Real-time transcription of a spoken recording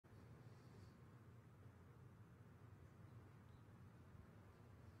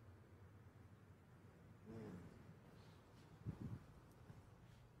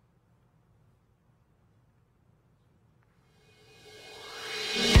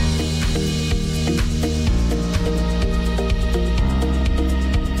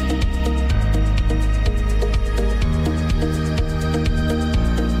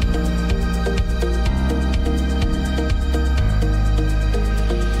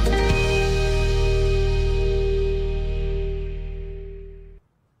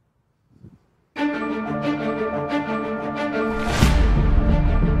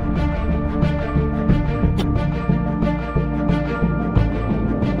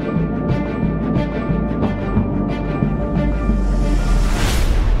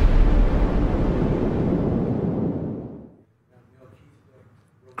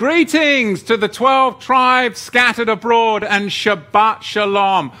Greetings to the 12 tribes scattered abroad and Shabbat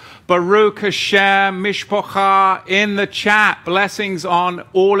Shalom. Baruch Hashem, Mishpocha in the chat. Blessings on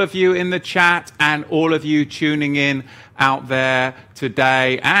all of you in the chat and all of you tuning in out there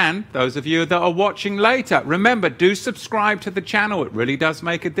today, and those of you that are watching later. Remember, do subscribe to the channel. It really does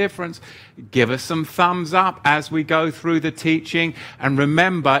make a difference. Give us some thumbs up as we go through the teaching. And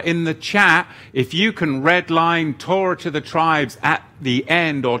remember, in the chat, if you can redline Torah to the tribes at the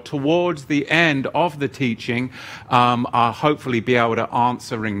end or towards the end of the teaching, I'll hopefully be able to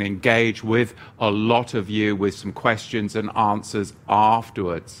answer and engage with a lot of you with some questions and answers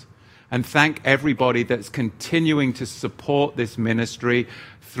afterwards. And thank everybody that's continuing to support this ministry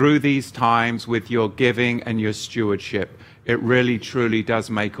through these times with your giving and your stewardship. It really, truly does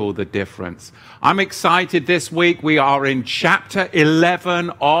make all the difference. I'm excited this week. We are in chapter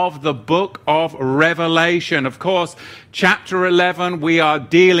 11 of the book of Revelation. Of course, chapter 11, we are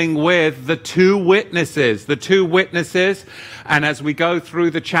dealing with the two witnesses. And as we go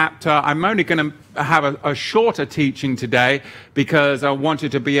through the chapter, I'm only going to have a shorter teaching today because I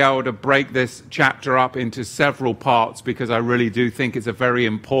wanted to be able to break this chapter up into several parts because I really do think it's a very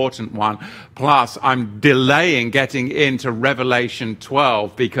important one. Plus, I'm delaying getting into Revelation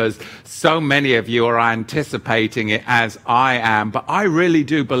 12 because so many of you are anticipating it as I am. But I really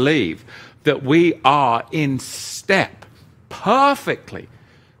do believe that we are in step perfectly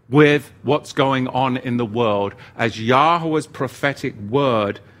with what's going on in the world as Yahweh's prophetic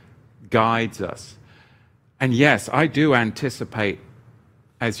word guides us. And yes, I do anticipate,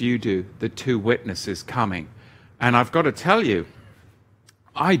 as you do, the two witnesses coming. And I've got to tell you,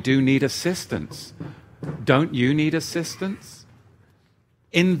 I do need assistance. Don't you need assistance?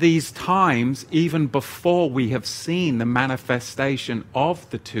 In these times, even before we have seen the manifestation of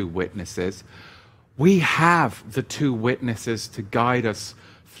the two witnesses, we have the two witnesses to guide us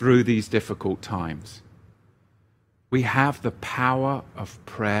through these difficult times. We have the power of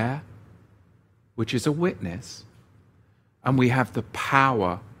prayer, which is a witness, and we have the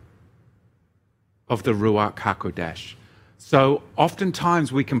power of the Ruach HaKodesh. So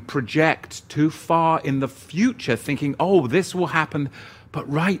oftentimes we can project too far in the future thinking, oh, this will happen. But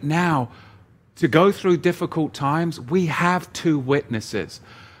right now, to go through difficult times, we have two witnesses.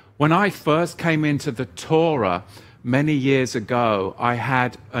 When I first came into the Torah many years ago, I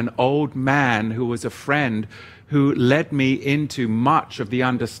had an old man who was a friend who led me into much of the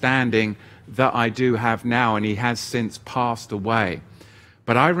understanding that I do have now, and he has since passed away.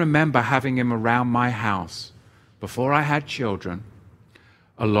 But I remember having him around my house before I had children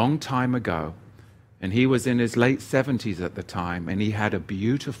a long time ago, and he was in his late 70s at the time, and he had a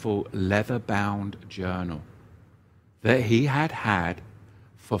beautiful leather-bound journal that he had had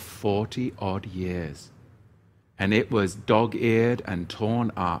for 40-odd years. And it was dog-eared and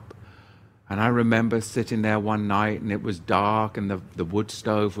torn up. And I remember sitting there one night, and it was dark, and the wood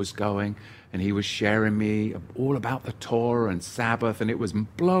stove was going, and he was sharing me all about the Torah and Sabbath, and it was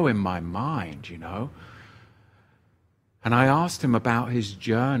blowing my mind, you know. And I asked him about his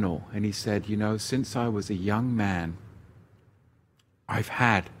journal, and he said, you know, since I was a young man, I've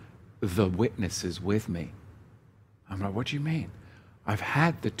had the witnesses with me. I'm like, what do you mean? I've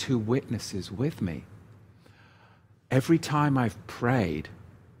had the two witnesses with me. Every time I've prayed,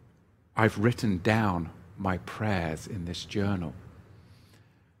 I've written down my prayers in this journal.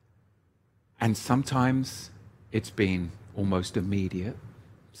 And sometimes it's been almost immediate.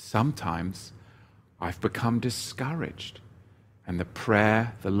 Sometimes I've become discouraged, and the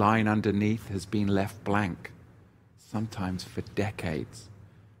prayer, the line underneath, has been left blank, sometimes for decades.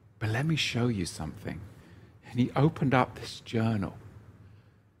 But let me show you something. And he opened up this journal,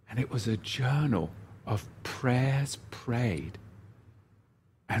 and it was a journal of prayers prayed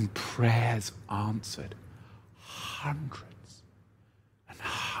and prayers answered. Hundreds and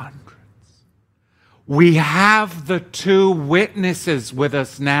hundreds. We have the two witnesses with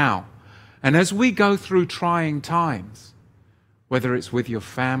us now. And as we go through trying times, whether it's with your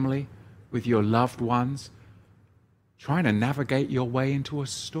family, with your loved ones, trying to navigate your way into a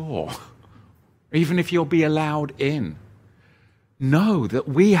store, even if you'll be allowed in, know that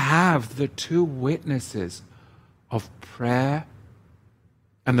we have the two witnesses of prayer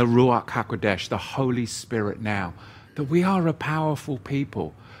and the Ruach HaKodesh, the Holy Spirit now, that we are a powerful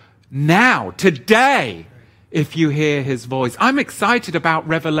people. Now, today, if you hear his voice. I'm excited about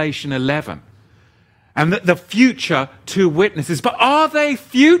Revelation 11 and the future two witnesses. But are they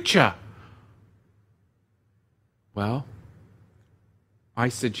future? Well, I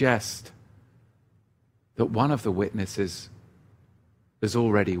suggest that one of the witnesses is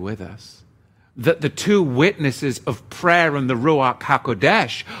already with us. that the two witnesses of prayer and the Ruach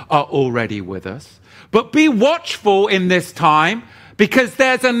HaKodesh are already with us. But be watchful in this time, because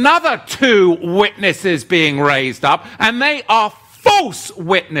there's another two witnesses being raised up, and they are false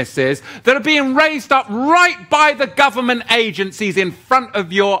witnesses that are being raised up right by the government agencies in front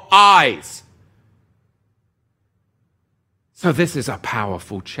of your eyes. So this is a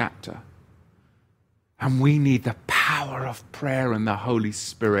powerful chapter. And we need the power of prayer and the Holy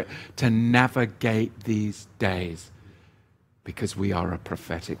Spirit to navigate these days, because we are a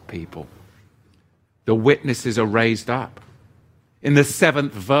prophetic people. The witnesses are raised up. In the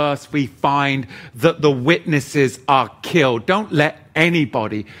 7th verse, we find that the witnesses are killed. Don't let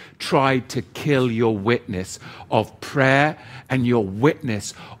anybody try to kill your witness of prayer and your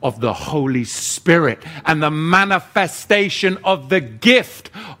witness of the Holy Spirit and the manifestation of the gift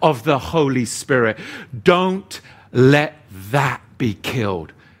of the Holy Spirit. Don't let that be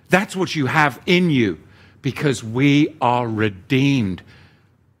killed. That's what you have in you, because we are redeemed.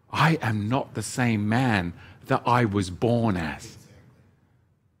 I am not the same man that I was born as.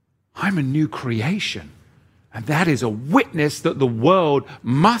 I'm a new creation. And that is a witness that the world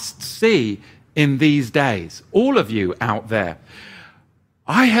must see in these days. All of you out there.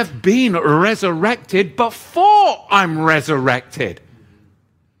 I have been resurrected before I'm resurrected,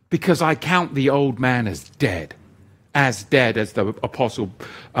 because I count the old man as dead, as the Apostle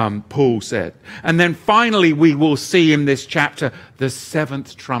Paul said. And then finally we will see in this chapter the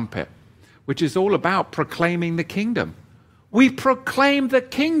 7th trumpet, which is all about proclaiming the kingdom. We proclaim the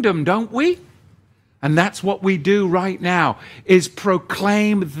kingdom, don't we? And that's what we do right now, is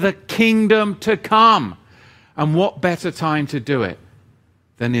proclaim the kingdom to come. And what better time to do it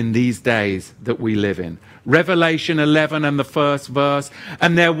than in these days that we live in? Revelation 11 and the first verse.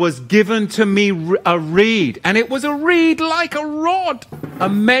 And there was given to me a reed, and it was a reed like a rod, a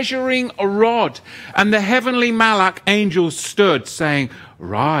measuring a rod. And the heavenly Malach angel stood, saying,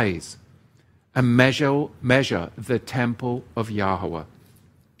 "Rise and measure the temple of Yahweh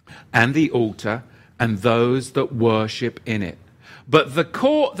and the altar and those that worship in it. But the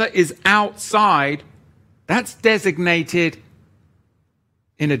court that is outside, that's designated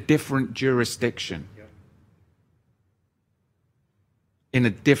in a different jurisdiction, in a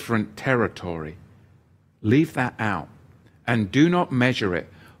different territory. Leave that out and do not measure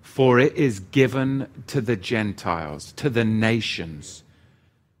it, for it is given to the Gentiles, to the nations,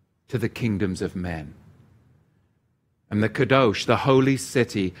 to the kingdoms of men. And the Kadosh, the holy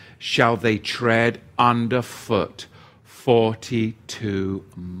city, shall they tread underfoot 42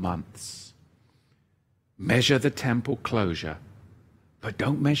 months. Measure the temple closure, but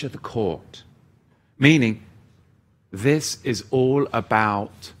don't measure the court. Meaning, this is all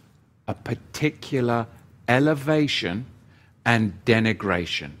about a particular elevation and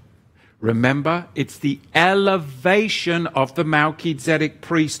denigration. Remember, it's the elevation of the Melchizedek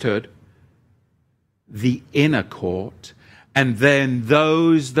priesthood, the inner court, and then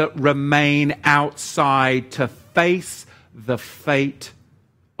those that remain outside to face the fate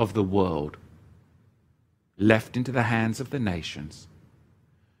of the world, left into the hands of the nations.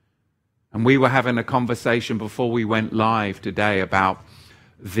 And we were having a conversation before we went live today about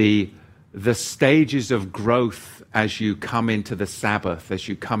the stages of growth as you come into the Sabbath, as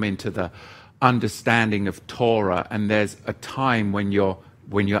you come into the understanding of Torah. And there's a time when you're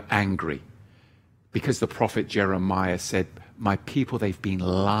angry, because the prophet Jeremiah said, "My people, they've been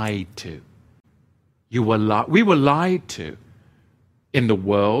lied to." We were lied to in the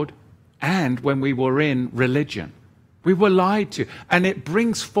world and when we were in religion. We were lied to, and it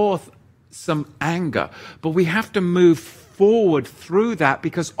brings forth some anger. But we have to move forward through that,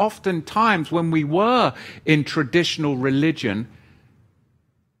 because oftentimes when we were in traditional religion,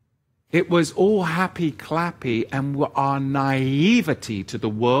 it was all happy clappy, and our naivety to the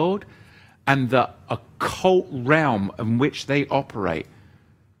world and the occult realm in which they operate.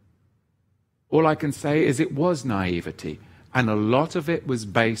 All I can say is it was naivety, and a lot of it was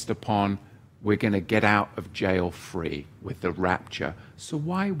based upon, we're going to get out of jail free with the rapture. So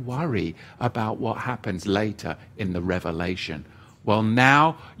why worry about what happens later in the Revelation? Well,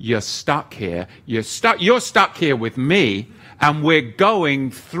 now you're stuck here. You're stuck here with me, and we're going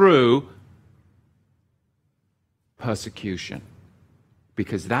through persecution,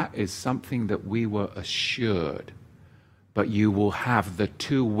 because that is something that we were assured. But you will have the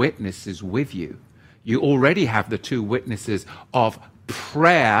two witnesses with you. You already have the two witnesses of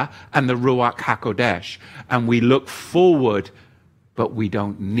prayer and the Ruach HaKodesh. And we look forward, but we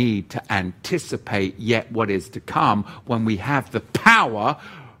don't need to anticipate yet what is to come when we have the power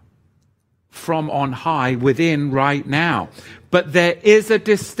from on high within right now. But there is a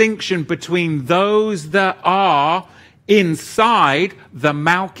distinction between those that are inside the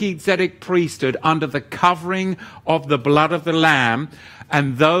Melchizedek priesthood under the covering of the blood of the Lamb,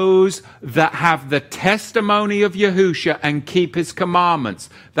 and those that have the testimony of Yahusha and keep his commandments.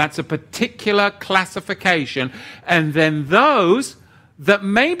 That's a particular classification. And then those that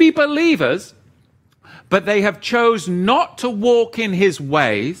may be believers, but they have chose not to walk in his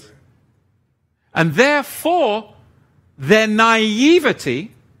ways, and therefore their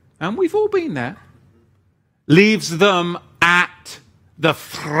naivety, and we've all been there, leaves them at the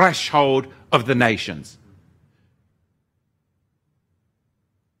threshold of the nations.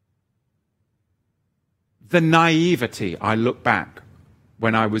 The naivety, I look back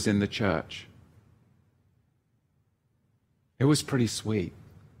when I was in the church. It was pretty sweet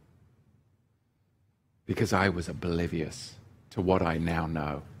because I was oblivious to what I now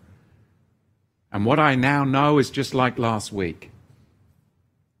know. And what I now know is just like last week.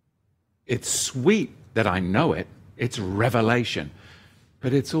 It's sweet that I know it. It's revelation.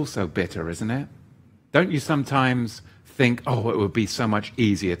 But it's also bitter, isn't it? Don't you sometimes think, oh, it would be so much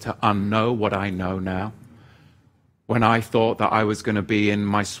easier to unknow what I know now? When I thought that I was going to be in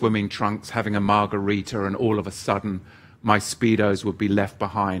my swimming trunks having a margarita and all of a sudden my Speedos would be left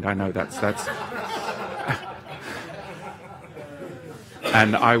behind. I know that's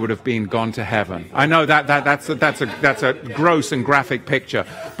and I would have been gone to heaven. I know that's a gross and graphic picture,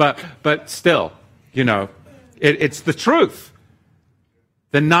 but still, you know, it's the truth.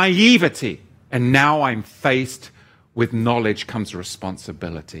 The naivety. And now I'm faced with knowledge comes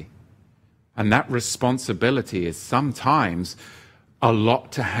responsibility. And that responsibility is sometimes a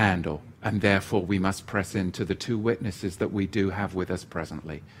lot to handle. And therefore we must press into the two witnesses that we do have with us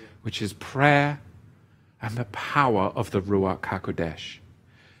presently, which is prayer and the power of the Ruach HaKodesh.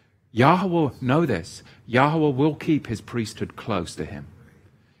 Yahweh, know this, Yahweh will keep his priesthood close to him.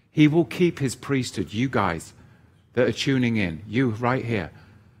 He will keep his priesthood, you guys that are tuning in, you right here,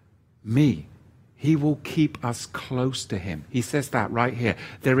 me. He will keep us close to him. He says that right here.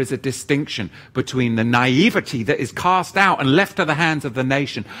 There is a distinction between the naivety that is cast out and left to the hands of the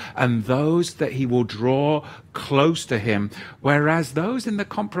nation and those that he will draw close to him, whereas those in the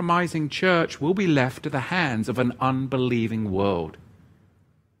compromising church will be left to the hands of an unbelieving world.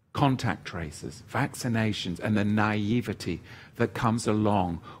 Contact tracers, vaccinations, and the naivety that comes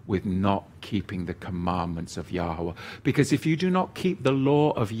along with not keeping the commandments of Yahweh. Because if you do not keep the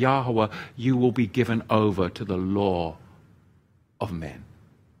law of Yahweh, you will be given over to the law of men.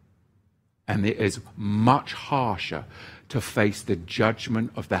 And it is much harsher to face the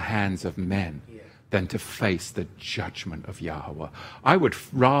judgment of the hands of men than to face the judgment of Yahweh. I would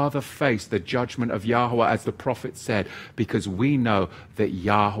rather face the judgment of Yahweh, as the prophet said, because we know that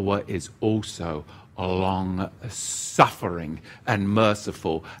Yahweh is also long-suffering and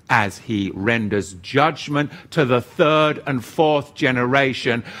merciful as he renders judgment to the third and fourth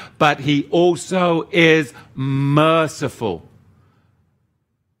generation, but he also is merciful.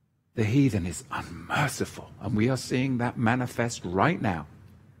 The heathen is unmerciful, and we are seeing that manifest right now.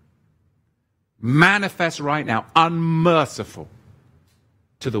 Manifest right now, unmerciful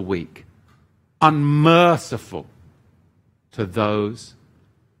to the weak, unmerciful to those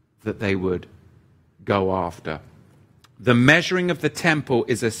that they would go after. The measuring of the temple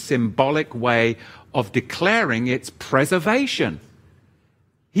is a symbolic way of declaring its preservation.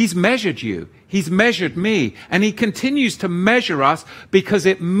 He's measured you. He's measured me. And he continues to measure us because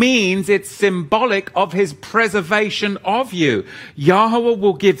it means it's symbolic of his preservation of you. Yahweh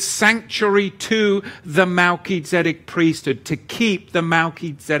will give sanctuary to the Melchizedek priesthood to keep the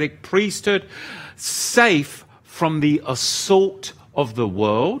Melchizedek priesthood safe from the assault of the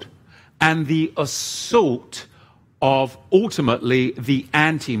world and the assault of ultimately the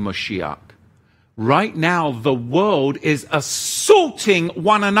anti-Mashiach. Right now, the world is assaulting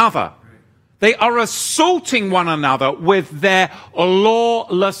one another. They are assaulting one another with their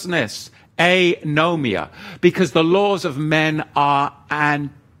lawlessness, anomia, because the laws of men are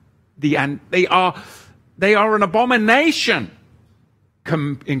they are an abomination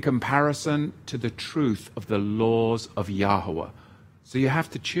in comparison to the truth of the laws of Yahweh. So you have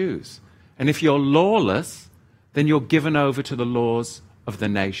to choose. And if you're lawless, then you're given over to the laws of the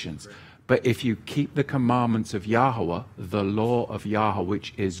nations. But if you keep the commandments of Yahweh, the law of Yahweh,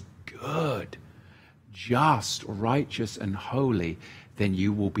 which is good, just, righteous, and holy, then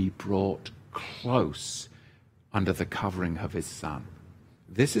you will be brought close under the covering of his Son.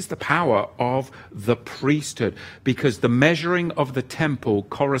 This is the power of the priesthood, because the measuring of the temple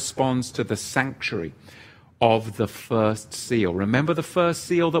corresponds to the sanctuary of the first seal. Remember the first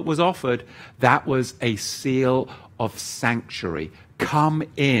seal that was offered? That was a seal of sanctuary. Come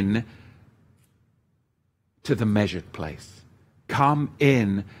in to the measured place. Come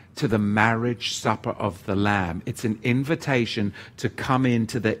in to the marriage supper of the Lamb. It's an invitation to come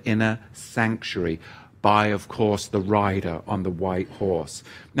into the inner sanctuary by, of course, the rider on the white horse.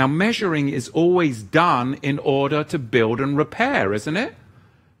 Now, measuring is always done in order to build and repair, isn't it?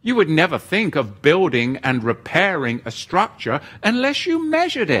 You would never think of building and repairing a structure unless you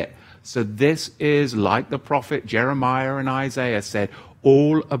measured it. So this is, like the prophet Jeremiah and Isaiah said,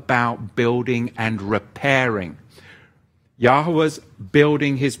 all about building and repairing. Yahweh's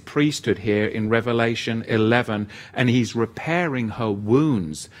building his priesthood here in Revelation 11, and he's repairing her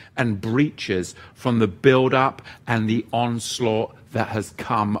wounds and breaches from the build-up and the onslaught that has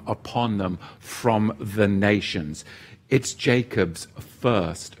come upon them from the nations. It's Jacob's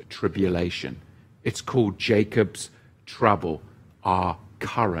first tribulation. It's called Jacob's trouble, our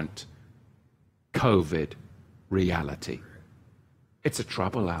current COVID reality. It's a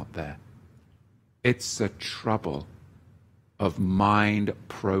trouble out there. It's a trouble of mind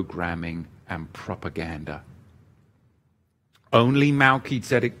programming and propaganda. Only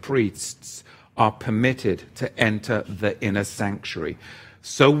Melchizedek priests are permitted to enter the inner sanctuary.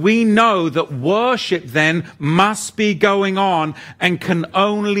 So we know that worship then must be going on and can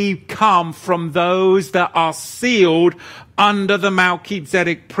only come from those that are sealed under the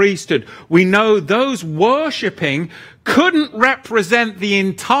Melchizedek priesthood. We know those worshiping couldn't represent the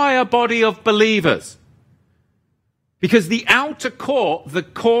entire body of believers. Because the outer court, the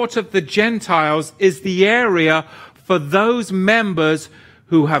court of the Gentiles, is the area for those members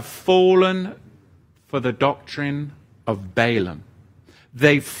who have fallen for the doctrine of Balaam.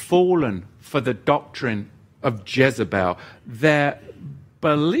 They've fallen for the doctrine of Jezebel. They're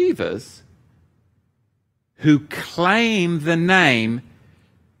believers who claim the name,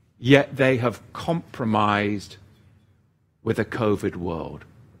 yet they have compromised with a COVID world.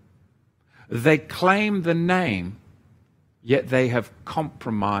 They claim the name, yet they have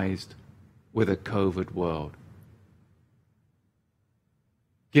compromised with a COVID world.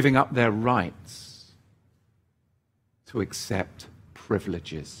 Giving up their rights to accept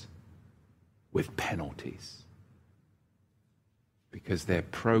privileges with penalties. Because they're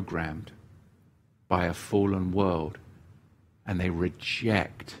programmed by a fallen world and they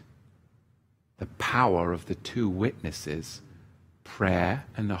reject the power of the two witnesses, prayer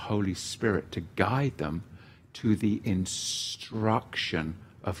and the Holy Spirit, to guide them to the instruction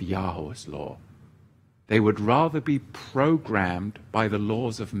of Yahweh's law. They would rather be programmed by the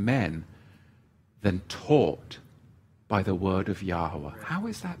laws of men than taught by the word of Yahweh. How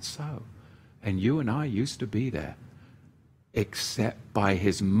is that so? And you and I used to be there. Except by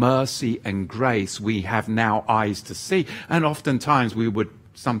his mercy and grace, we have now eyes to see. And oftentimes we would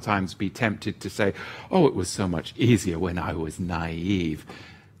sometimes be tempted to say, oh, it was so much easier when I was naive.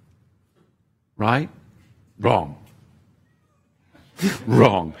 Right? Wrong.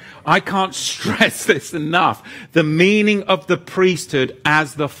 Wrong. I can't stress this enough. The meaning of the priesthood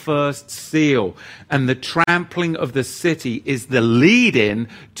as the first seal and the trampling of the city is the lead-in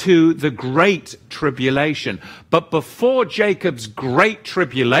to the great tribulation. But before Jacob's great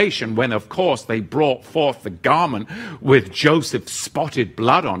tribulation, when of course they brought forth the garment with Joseph's spotted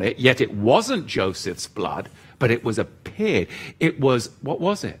blood on it, yet it wasn't Joseph's blood, but it was appeared. It was, what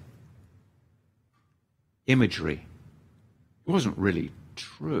was it? Imagery. It wasn't really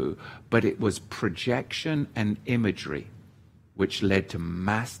true, but it was projection and imagery which led to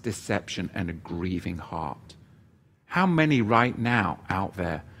mass deception and a grieving heart. How many right now out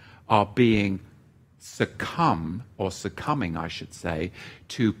there are being succumbing, I should say,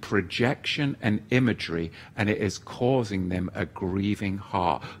 to projection and imagery, and it is causing them a grieving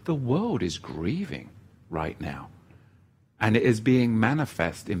heart? The world is grieving right now, and it is being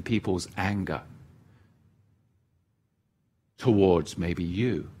manifest in people's anger towards maybe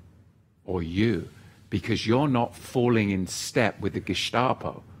you or you, because you're not falling in step with the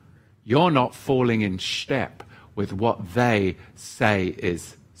Gestapo. You're not falling in step with what they say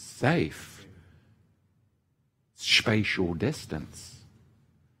is safe. Spatial distance.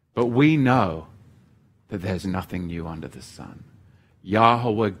 But we know that there's nothing new under the sun.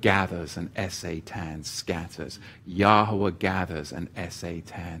 Yahweh gathers and Satan scatters. Yahweh gathers and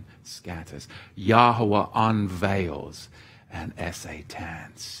Satan scatters. Yahweh unveils and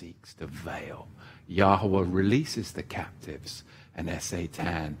Satan seeks to veil. Yahweh releases the captives, and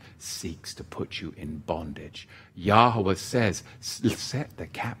Satan seeks to put you in bondage. Yahweh says, set the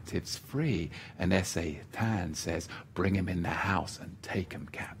captives free, and Satan says, bring him in the house and take him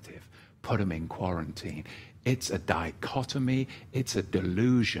captive. Put him in quarantine. It's a dichotomy, it's a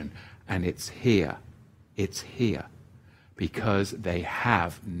delusion, and it's here It's here because they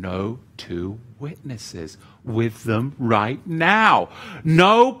have no two witnesses with them right now.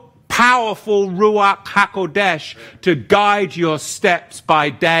 No powerful Ruach HaKodesh to guide your steps by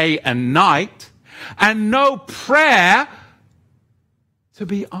day and night, and no prayer to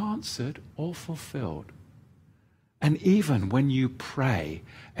be answered or fulfilled. And even when you pray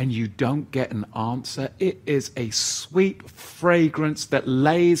and you don't get an answer, it is a sweet fragrance that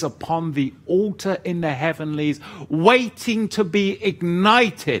lays upon the altar in the heavenlies, waiting to be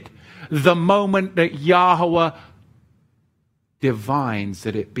ignited the moment that Yahweh divines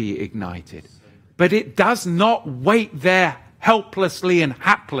that it be ignited. But it does not wait there helplessly and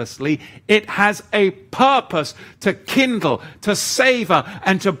haplessly. It has a purpose to kindle, to savor,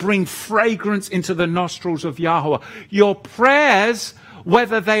 and to bring fragrance into the nostrils of Yahweh. Your prayers,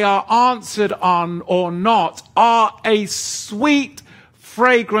 whether they are answered on or not, are a sweet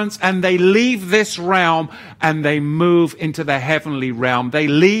fragrance, and they leave this realm and they move into the heavenly realm. They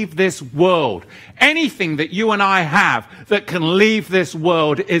leave this world. Anything that you and I have that can leave this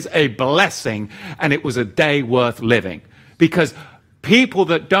world is a blessing, and it was a day worth living. Because people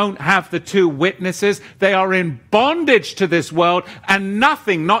that don't have the two witnesses, they are in bondage to this world, and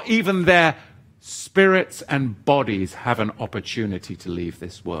nothing, not even their spirits and bodies, have an opportunity to leave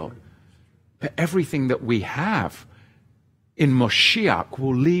this world. But everything that we have in Moshiach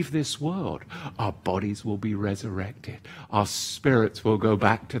will leave this world. Our bodies will be resurrected. Our spirits will go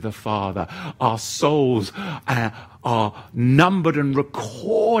back to the Father. Our souls are numbered and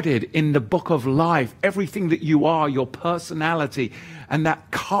recorded in the book of life. Everything that you are, your personality, and that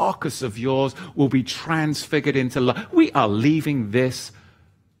carcass of yours will be transfigured into life. We are leaving this,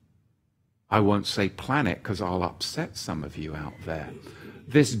 I won't say planet because I'll upset some of you out there,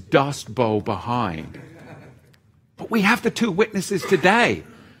 this dust bowl behind. But we have the two witnesses today.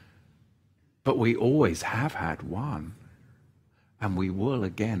 But we always have had one. And we will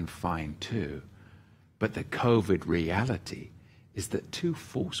again find two. But the COVID reality is that two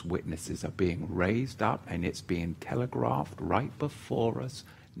false witnesses are being raised up, and it's being telegraphed right before us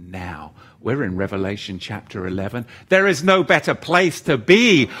now. We're in Revelation chapter 11. There is no better place to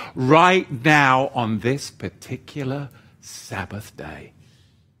be right now on this particular Sabbath day.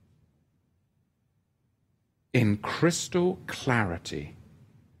 In crystal clarity,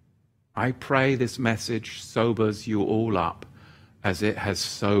 I pray this message sobers you all up as it has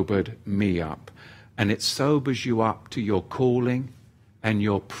sobered me up. And it sobers you up to your calling and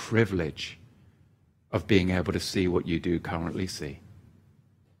your privilege of being able to see what you do currently see.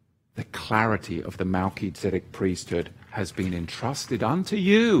 The clarity of the Melchizedek priesthood has been entrusted unto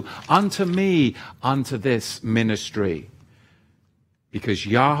you, unto me, unto this ministry. Because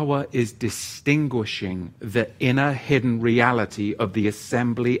Yahweh is distinguishing the inner hidden reality of the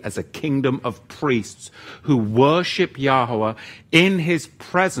assembly as a kingdom of priests who worship Yahweh in his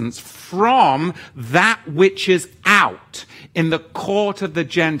presence from that which is out in the court of the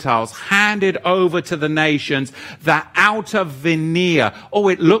Gentiles, handed over to the nations, the outer veneer. Oh,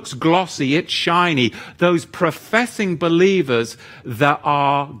 it looks glossy, it's shiny. Those professing believers that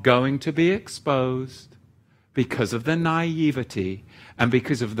are going to be exposed because of the naivety and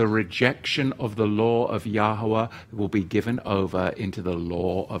because of the rejection of the law of Yahweh, will be given over into the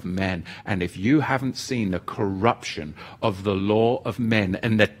law of men. And if you haven't seen the corruption of the law of men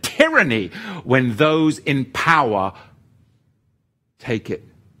and the tyranny when those in power take it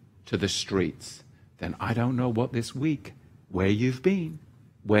to the streets, then I don't know what this week, where you've been.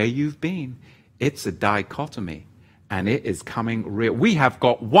 It's a dichotomy. And it is coming real. We have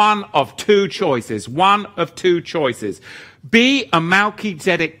got one of two choices. Be a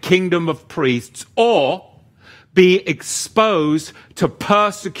Melchizedek kingdom of priests, or be exposed to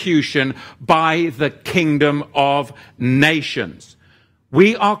persecution by the kingdom of nations.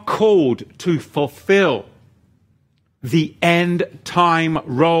 We are called to fulfill the end time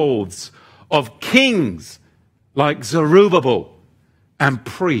roles of kings like Zerubbabel and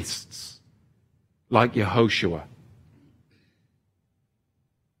priests like Yehoshua.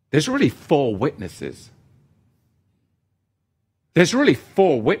 There's really four witnesses.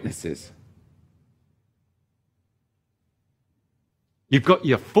 You've got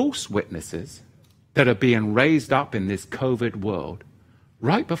your false witnesses that are being raised up in this COVID world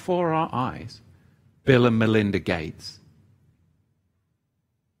right before our eyes. Bill and Melinda Gates.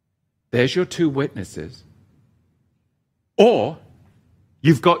 There's your two witnesses. Or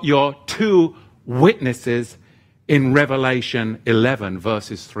you've got your two witnesses in Revelation 11,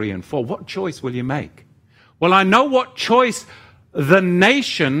 verses 3 and 4. What choice will you make? Well, I know what choice the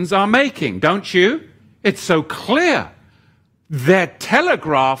nations are making, don't you? It's so clear. They're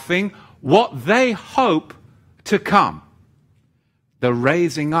telegraphing what they hope to come. The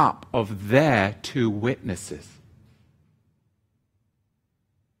raising up of their two witnesses.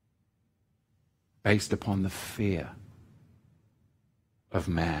 Based upon the fear of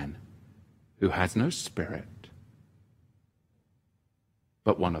man who has no spirit,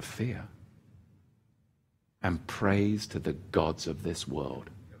 but one of fear, and praise to the gods of this world.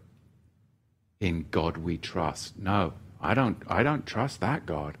 In God we trust. No, I don't trust that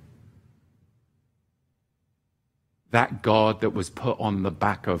God. That God that was put on the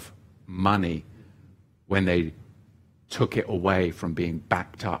back of money when they took it away from being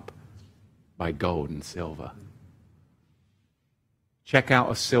backed up by gold and silver. Check out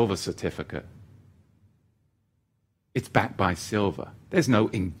a silver certificate. It's backed by silver. There's no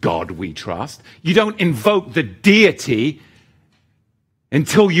 "in God we trust." You don't invoke the deity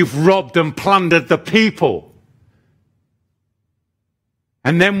until you've robbed and plundered the people.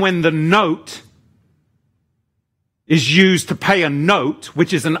 And then when the note is used to pay a note,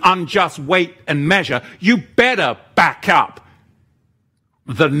 which is an unjust weight and measure, you better back up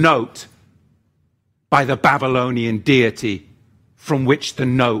the note by the Babylonian deity from which the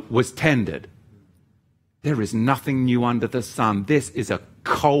note was tendered. There is nothing new under the sun. This is a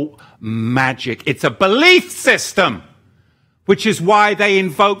cult magic. It's a belief system, which is why they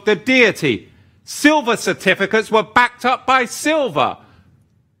invoke the deity. Silver certificates were backed up by silver.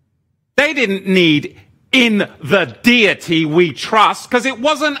 They didn't need "in the deity we trust" because it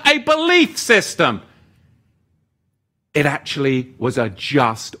wasn't a belief system. It actually was a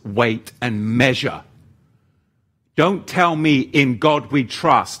just weight and measure. Don't tell me "in God we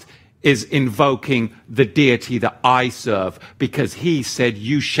trust" is invoking the deity that I serve, because he said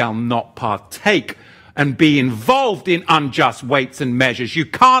you shall not partake and be involved in unjust weights and measures. You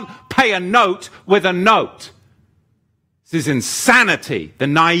can't pay a note with a note. This is insanity, the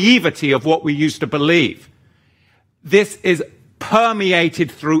naivety of what we used to believe. This is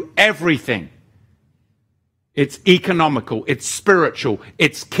permeated through everything. It's economical, it's spiritual,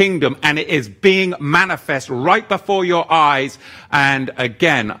 it's kingdom, and it is being manifest right before your eyes. And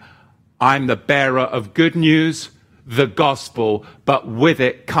again, I'm the bearer of good news, the gospel, but with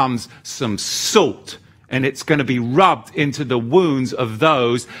it comes some salt, and it's going to be rubbed into the wounds of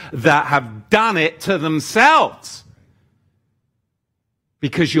those that have done it to themselves.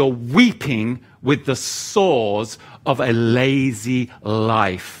 Because you're weeping with the sores of a lazy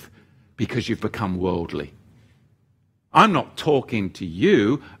life because you've become worldly. I'm not talking to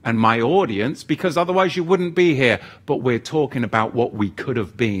you and my audience because otherwise you wouldn't be here. But we're talking about what we could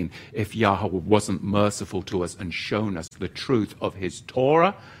have been if Yahweh wasn't merciful to us and shown us the truth of his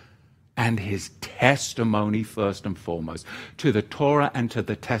Torah and his testimony first and foremost. To the Torah and to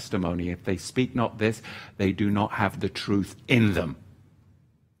the testimony, if they speak not this, they do not have the truth in them.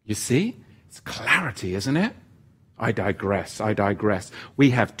 You see? It's clarity, isn't it? I digress.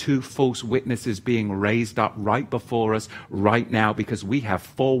 We have two false witnesses being raised up right before us right now because we have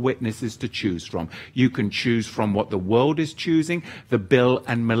four witnesses to choose from. You can choose from what the world is choosing, the Bill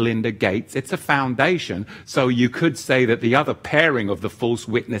and Melinda Gates. It's a foundation. So you could say that the other pairing of the false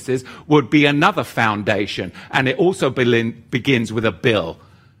witnesses would be another foundation. And it also begins with a Bill,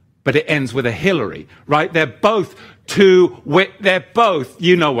 but it ends with a Hillary, right? They're both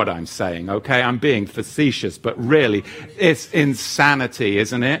you know what I'm saying, okay? I'm being facetious, but really, it's insanity,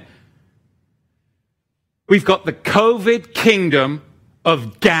 isn't it? We've got the COVID kingdom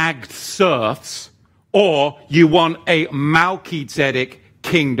of gagged serfs, or you want a Melchizedek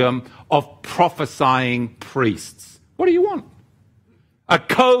kingdom of prophesying priests. What do you want? A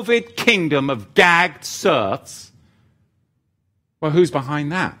COVID kingdom of gagged serfs? Well, who's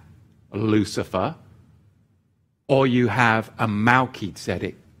behind that? Lucifer. Or you have a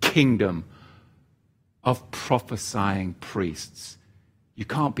Melchizedek kingdom of prophesying priests. You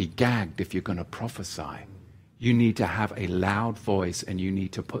can't be gagged if you're going to prophesy. You need to have a loud voice, and you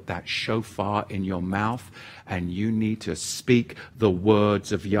need to put that shofar in your mouth, and you need to speak the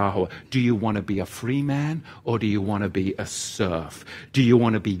words of Yahweh. Do you want to be a free man, or do you want to be a serf? Do you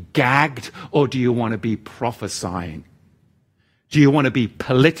want to be gagged, or do you want to be prophesying? Do you want to be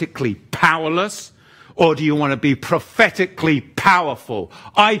politically powerless, or do you want to be prophetically powerful?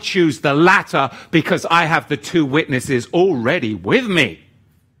 I choose the latter because I have the two witnesses already with me.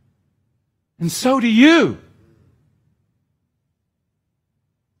 And so do you.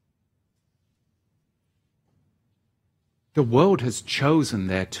 The world has chosen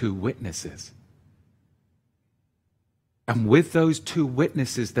their two witnesses. And with those two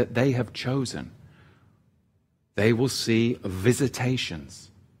witnesses that they have chosen, they will see visitations.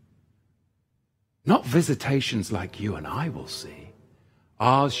 Not visitations like you and I will see.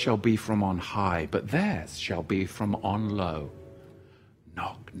 Ours shall be from on high, but theirs shall be from on low.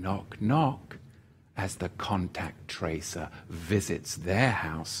 Knock, knock, knock, as the contact tracer visits their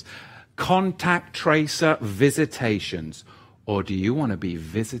house. Contact tracer visitations. Or do you want to be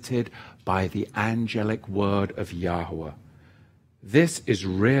visited by the angelic word of Yahweh? This is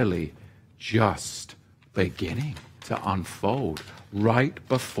really just beginning to unfold right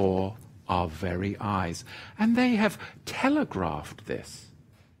before our very eyes. And they have telegraphed this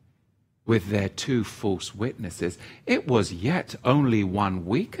with their two false witnesses. It was yet only 1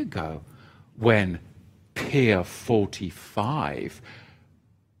 week ago when Pier 45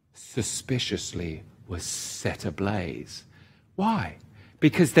 suspiciously was set ablaze. Why?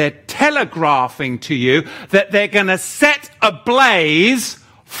 Because they're telegraphing to you that they're going to set ablaze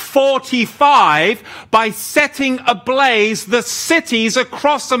 45 by setting ablaze the cities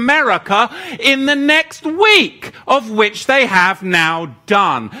across America in the next week, of which they have now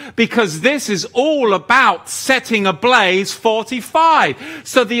done. Because this is all about setting ablaze 45.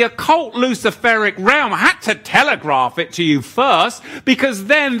 So the occult Luciferic realm had to telegraph it to you first, because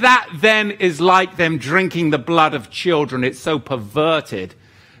that is like them drinking the blood of children. It's so perverted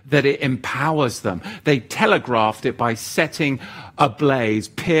that it empowers them. They telegraphed it by setting ablaze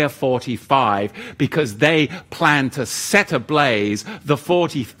Pier 45 because they plan to set ablaze the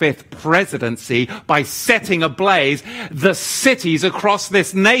 45th presidency by setting ablaze the cities across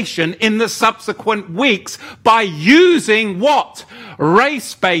this nation in the subsequent weeks by using what?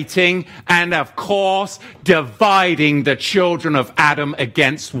 Race baiting and, of course, dividing the children of Adam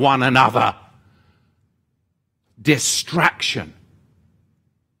against one another. Distraction.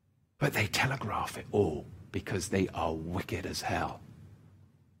 But they telegraph it all because they are wicked as hell.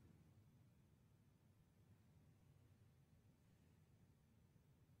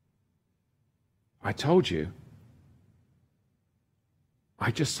 I told you,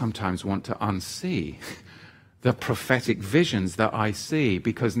 I just sometimes want to unsee the prophetic visions that I see,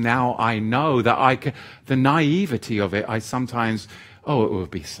 because now I know that the naivety of it, I sometimes, it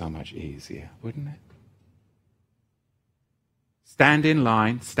would be so much easier, wouldn't it? Stand in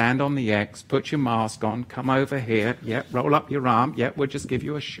line, stand on the X, put your mask on, come over here. Yeah, roll up your arm. Yeah, we'll just give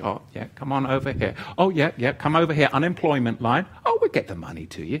you a shot. Yeah, come on over here. Oh, yeah, come over here. Unemployment line. Oh, we'll get the money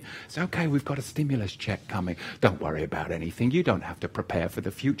to you. It's okay, we've got a stimulus check coming. Don't worry about anything. You don't have to prepare for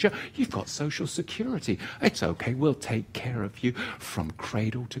the future. You've got Social Security. It's okay, we'll take care of you from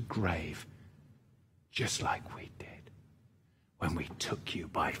cradle to grave. Just like we did when we took you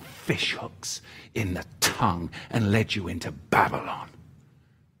by fish hooks in the tongue and led you into Babylon.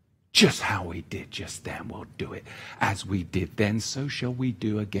 Just how we did just then, we'll do it. As we did then, so shall we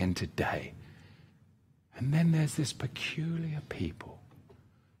do again today. And then there's this peculiar people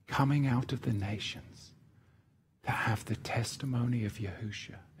coming out of the nations that have the testimony of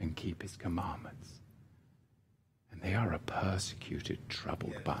Yahushua and keep his commandments. And they are a persecuted,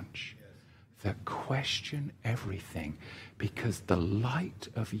 troubled bunch that question everything, because the light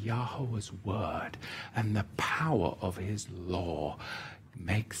of Yahweh's word and the power of his law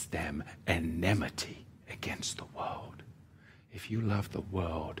makes them enmity against the world. If you love the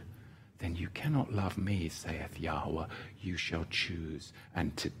world, then you cannot love me, saith Yahweh. You shall choose.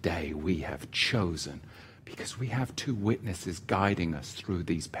 And today we have chosen, because we have two witnesses guiding us through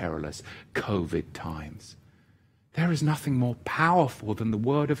these perilous COVID times. There is nothing more powerful than the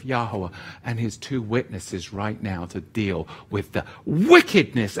word of Yahweh and his two witnesses right now to deal with the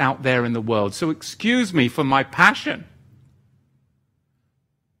wickedness out there in the world. So excuse me for my passion.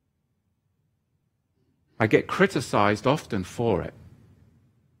 I get criticized often for it.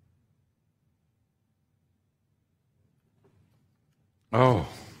 Oh,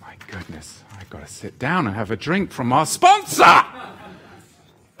 my goodness. I've got to sit down and have a drink from our sponsor.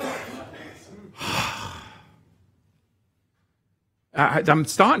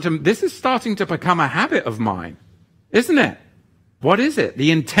 This is starting to become a habit of mine, isn't it? What is it?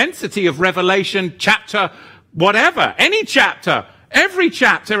 The intensity of Revelation chapter, whatever, any chapter, every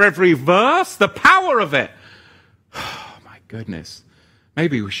verse, the power of it. Oh, my goodness.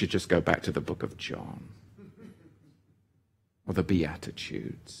 Maybe we should just go back to the book of John or the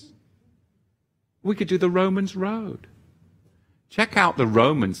Beatitudes. We could do the Romans Road. Check out the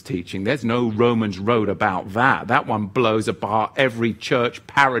Romans teaching. There's no Romans Road about that. That one blows apart every church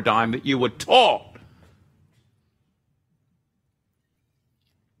paradigm that you were taught.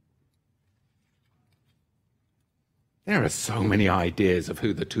 There are so many ideas of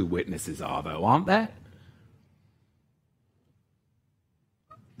who the two witnesses are, though, aren't there?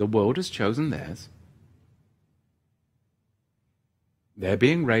 The world has chosen theirs. They're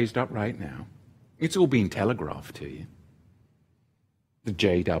being raised up right now. It's all being telegraphed to you. The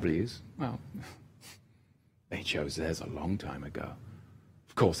JWs, well, they chose theirs a long time ago.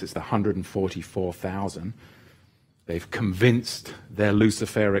 Of course, it's the 144,000. They've convinced their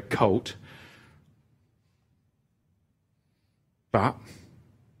Luciferic cult. But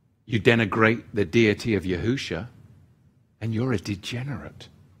you denigrate the deity of Yahusha, and you're a degenerate.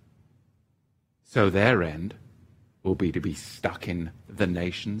 So their end will be to be stuck in the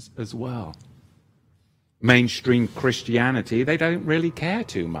nations as well. Mainstream Christianity, they don't really care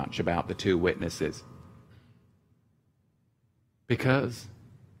too much about the two witnesses, because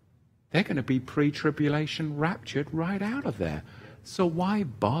they're going to be pre-tribulation raptured right out of there. So why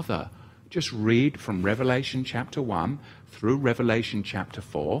bother? Just read from Revelation chapter 1 through Revelation chapter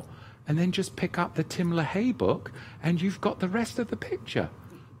 4, and then just pick up the Tim LaHaye book, and you've got the rest of the picture.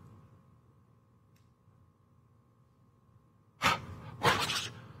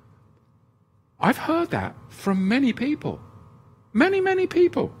 I've heard that from many people. Many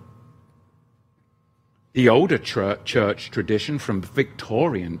people. The older church tradition from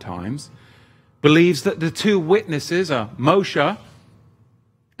Victorian times believes that the two witnesses are Moshe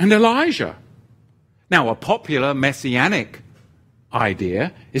and Elijah. Now, a popular messianic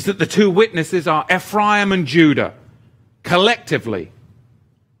idea is that the two witnesses are Ephraim and Judah, collectively.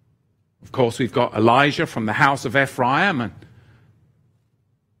 Of course, we've got Elijah from the house of Ephraim, and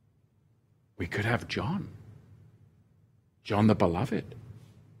we could have John the Beloved,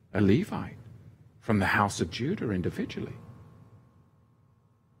 a Levite from the house of Judah individually.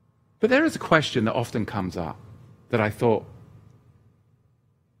 But there is a question that often comes up that I thought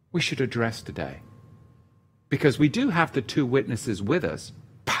we should address today. Because we do have the two witnesses with us,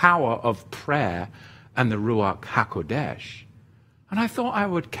 power of prayer and the Ruach HaKodesh. And I thought I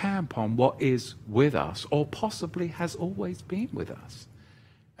would camp on what is with us, or possibly has always been with us.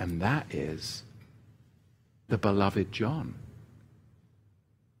 And that is the beloved John.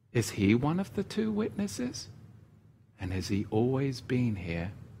 Is he one of the two witnesses? And has he always been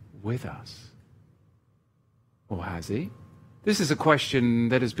here with us? Or has he? This is a question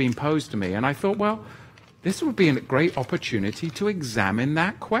that has been posed to me, and I thought, well, this would be a great opportunity to examine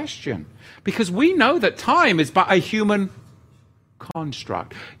that question. Because we know that time is but a human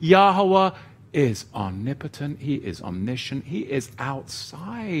construct. Yahweh is omnipotent, he is omniscient, he is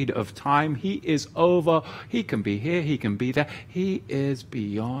outside of time, he is over, he can be here, he can be there, he is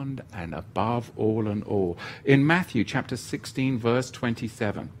beyond and above all and all. In Matthew chapter 16 verse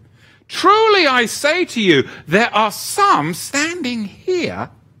 27, truly I say to you, there are some standing here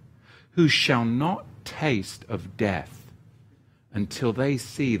who shall not taste of death until they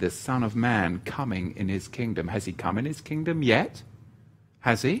see the Son of Man coming in his kingdom. Has he come in his kingdom yet?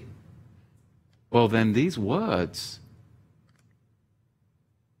 Has he? Well, then these words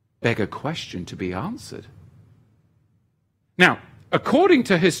beg a question to be answered. Now, according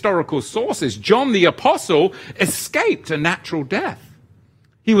to historical sources, John the Apostle escaped a natural death.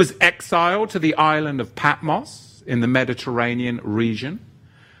 He was exiled to the island of Patmos in the Mediterranean region,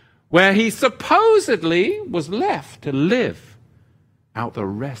 where he supposedly was left to live out the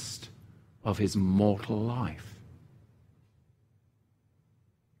rest of his mortal life.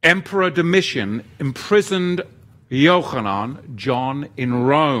 Emperor Domitian imprisoned Yochanan, John, in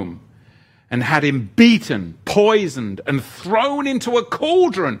Rome, and had him beaten, poisoned, and thrown into a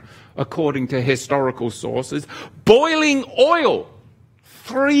cauldron, according to historical sources, boiling oil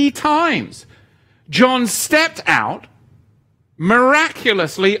 3 times. John stepped out,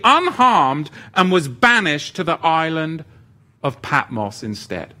 miraculously unharmed, and was banished to the island of Patmos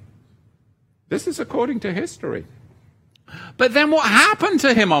instead. This is according to history. But then what happened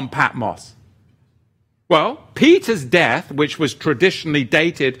to him on Patmos? Well, Peter's death, which was traditionally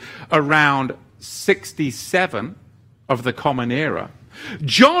dated around 67 of the Common Era,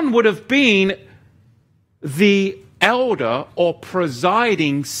 John would have been the elder or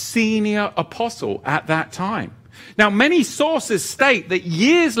presiding senior apostle at that time. Now, many sources state that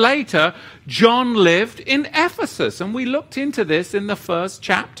years later, John lived in Ephesus, and we looked into this in the first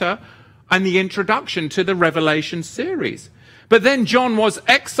chapter and the introduction to the Revelation series. But then John was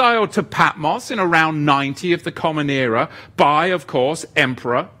exiled to Patmos in around 90 of the Common Era by, of course,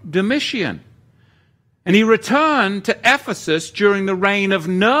 Emperor Domitian. And he returned to Ephesus during the reign of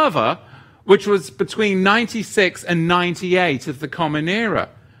Nerva, which was between 96 and 98 of the Common Era.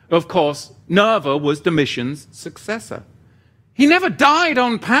 Of course, Nerva was Domitian's successor. He never died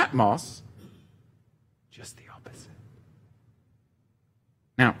on Patmos, just the opposite.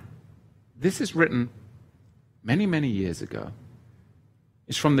 Now, this is written many, many years ago.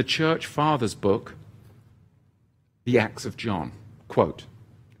 It's from the Church Fathers book, The Acts of John. Quote,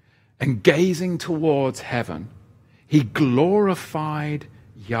 and gazing towards heaven, he glorified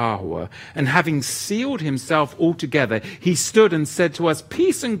Yahweh, and having sealed himself altogether, he stood and said to us,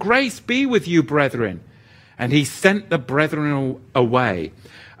 "Peace and grace be with you, brethren." And he sent the brethren away.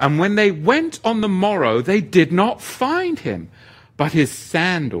 And when they went on the morrow, they did not find him, but his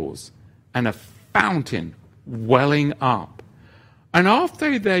sandals and a fountain welling up. And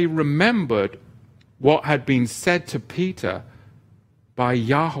after they remembered what had been said to Peter by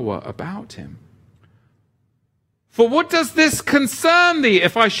Yahweh about him, "For what does this concern thee,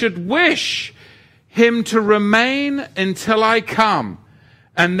 if I should wish him to remain until I come?"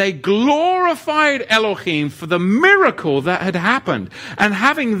 And they glorified Elohim for the miracle that had happened. And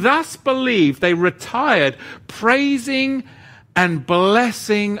having thus believed, they retired, praising and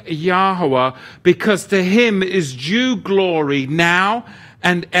blessing Yahweh, because to him is due glory now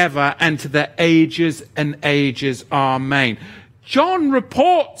and ever, and to the ages and ages. Amen. John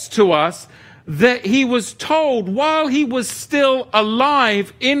reports to us that he was told while he was still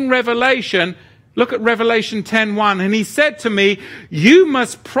alive in Revelation. Look at Revelation 10:1. And he said to me, "You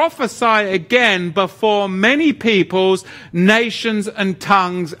must prophesy again before many peoples, nations and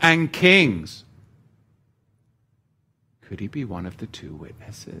tongues and kings." Could he be one of the two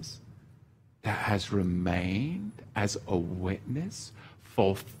witnesses that has remained as a witness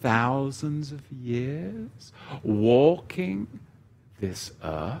for thousands of years, walking this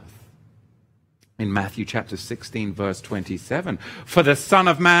earth? In Matthew chapter 16, verse 27, "For the Son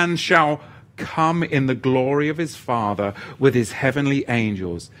of Man shall come in the glory of his Father with his heavenly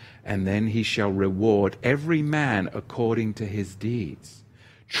angels, and then he shall reward every man according to his deeds.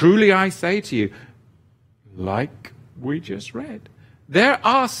 Truly I say to you," like we just read, "there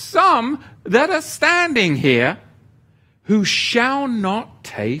are some that are standing here who shall not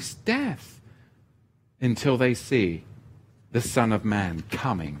taste death until they see the Son of Man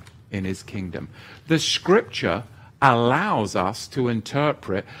coming in his kingdom." The scripture allows us to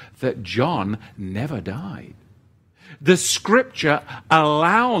interpret that John never died. The scripture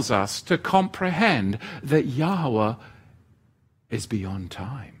allows us to comprehend that Yahweh is beyond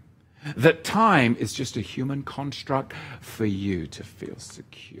time. That time is just a human construct for you to feel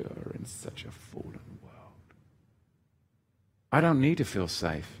secure in such a fallen world. I don't need to feel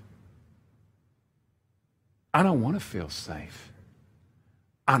safe. I don't want to feel safe.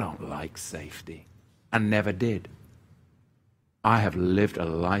 I don't like safety. I never did. I have lived a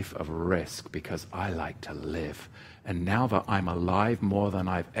life of risk because I like to live. And now that I'm alive more than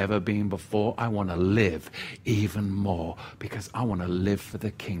I've ever been before, I want to live even more because I want to live for the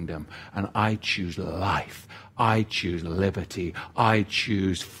kingdom. And I choose life. I choose liberty. I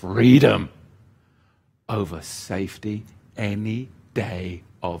choose freedom over safety any day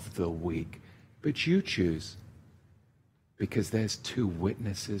of the week. But you choose, because there's two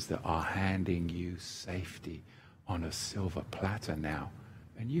witnesses that are handing you safety on a silver platter now,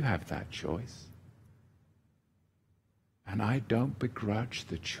 and you have that choice. And I don't begrudge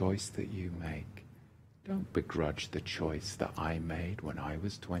the choice that you make. Don't begrudge the choice that I made when I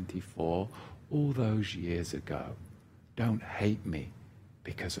was 24 all those years ago. Don't hate me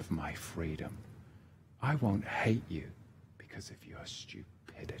because of my freedom. I won't hate you because of your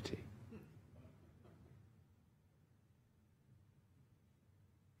stupidity.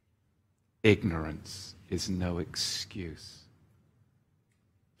 Ignorance is no excuse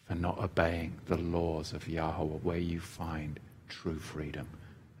for not obeying the laws of Yahweh, where you find true freedom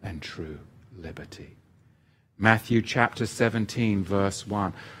and true liberty. Matthew chapter 17, verse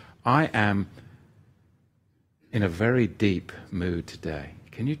 1. I am in a very deep mood today.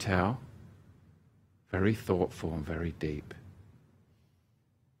 Can you tell? Very thoughtful and very deep.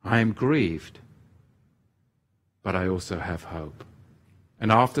 I am grieved, but I also have hope.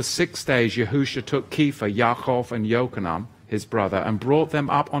 And after 6 days, Yahusha took Kepha, Yaakov, and Yochanan, his brother, and brought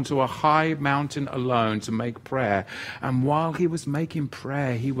them up onto a high mountain alone to make prayer. And while he was making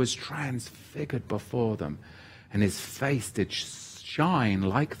prayer, he was transfigured before them. And his face did shine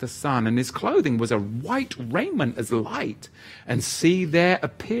like the sun, and his clothing was a white raiment as light. And see, there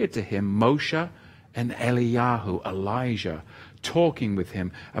appeared to him Moshe and Eliyahu, Elijah, talking with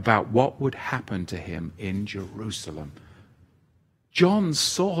him about what would happen to him in Jerusalem. John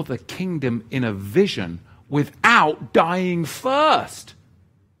saw the kingdom in a vision without dying first.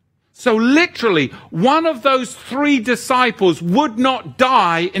 So literally, one of those three disciples would not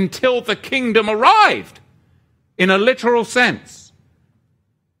die until the kingdom arrived, in a literal sense.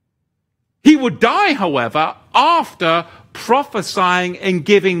 He would die, however, after prophesying and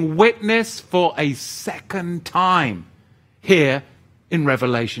giving witness for a second time, here in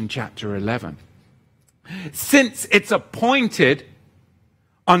Revelation chapter 11. Since it's appointed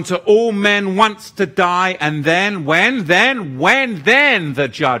unto all men once to die, and then, when? Then the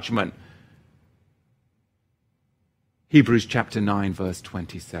judgment. Hebrews chapter 9, verse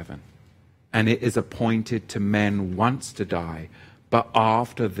 27. And it is appointed to men once to die, but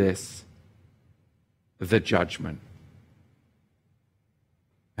after this, the judgment.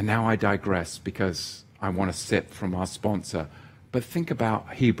 And now I digress because I want to sip from our sponsor. But think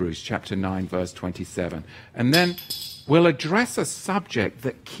about Hebrews chapter 9, verse 27. And then we'll address a subject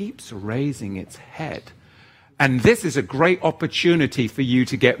that keeps raising its head. And this is a great opportunity for you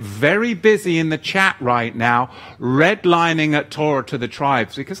to get very busy in the chat right now, redlining at Torah to the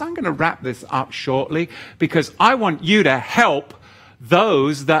tribes, because I'm going to wrap this up shortly, because I want you to help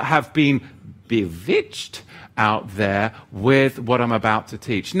those that have been bewitched out there with what I'm about to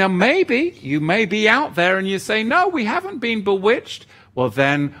teach. Now, maybe you may be out there and you say, no, we haven't been bewitched. Well,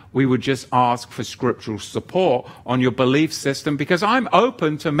 then we would just ask for scriptural support on your belief system, because I'm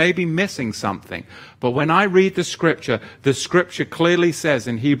open to maybe missing something. But when I read the scripture clearly says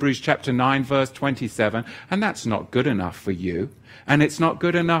in Hebrews chapter 9, verse 27, and that's not good enough for you. And it's not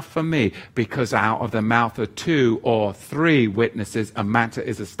good enough for me, because out of the mouth of 2 or 3 witnesses, a matter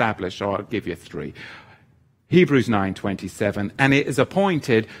is established. Or I'll give you 3. Hebrews 9:27, and it is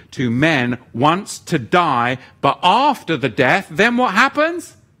appointed to men once to die, but after the death, then what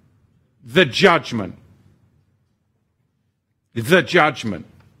happens? The judgment. The judgment.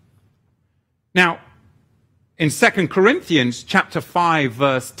 Now, in 2 Corinthians chapter 5,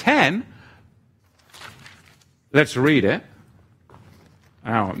 verse 10, let's read it.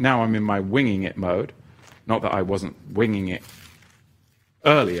 Now I'm in my winging it mode. Not that I wasn't winging it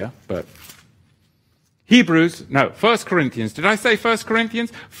earlier, but 1 Corinthians. Did I say 1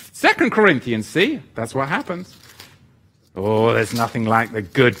 Corinthians? 2 Corinthians, see? That's what happens. Oh, there's nothing like the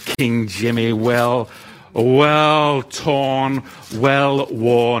good King Jimmy, well torn, well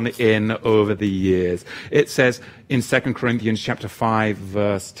worn in over the years. It says in 2 Corinthians chapter 5,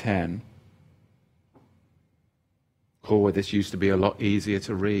 verse 10. Oh, this used to be a lot easier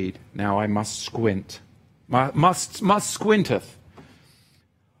to read. Now I must squint. Must squinteth.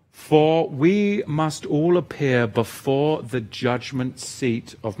 For we must all appear before the judgment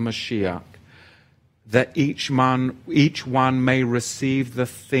seat of Mashiach, that each one may receive the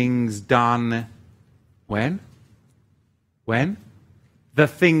things done. When? When? The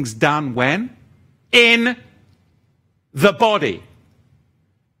things done when? In the body.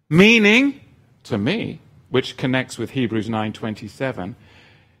 Meaning, to me, which connects with Hebrews 9:27,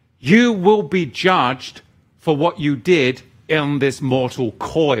 you will be judged for what you did in this mortal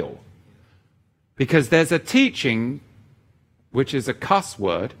coil. Because there's a teaching, which is a cuss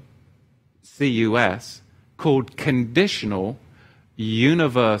word, C-U-S, called conditional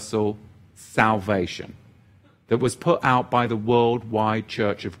universal salvation, that was put out by the Worldwide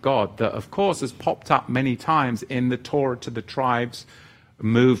Church of God, that of course has popped up many times in the Torah to the Tribes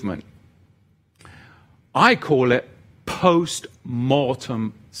movement. I call it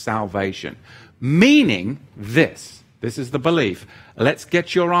post-mortem salvation, meaning this is the belief. Let's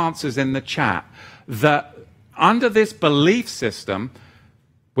get your answers in the chat. That under this belief system,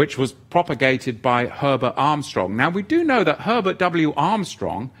 which was propagated by Herbert Armstrong. Now, we do know that Herbert W.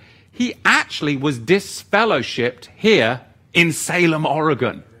 Armstrong, he actually was disfellowshipped here in Salem,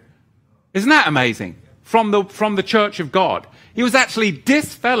 Oregon. Isn't that amazing? From the Church of God. He was actually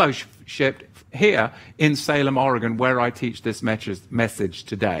disfellowshipped here in Salem, Oregon, where I teach this message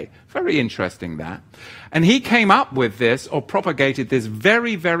today. Very interesting, that. And he came up with this, or propagated this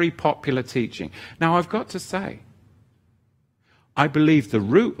very, very popular teaching. Now, I've got to say, I believe the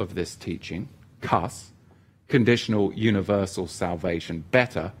root of this teaching, CUS, conditional universal salvation,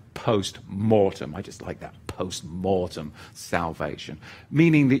 better, post-mortem. I just like that, post-mortem salvation.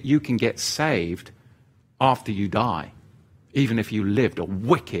 Meaning that you can get saved after you die, even if you lived a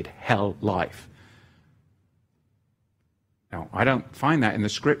wicked hell life. Now, I don't find that in the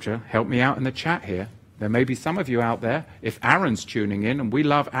scripture. Help me out in the chat here. There may be some of you out there, if Aaron's tuning in, and we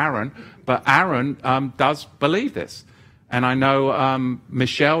love Aaron, but Aaron does believe this. And I know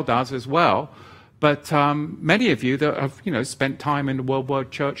Michelle does as well. But many of you that have, spent time in the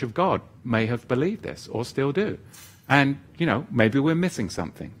Worldwide Church of God may have believed this, or still do. And, maybe we're missing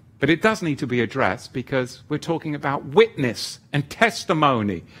something. But it does need to be addressed, because we're talking about witness and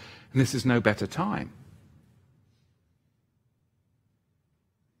testimony. And this is no better time.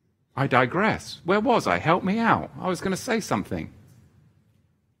 I digress. Where was I? Help me out. I was going to say something.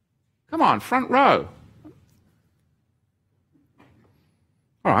 Come on, front row.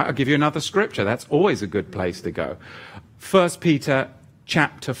 All right, I'll give you another scripture. That's always a good place to go. 1 Peter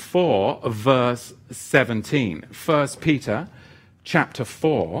chapter 4, verse 17. 1 Peter chapter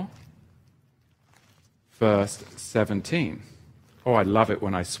 4, verse 17. Oh, I love it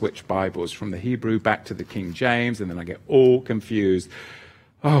when I switch Bibles from the Hebrew back to the King James, and then I get all confused.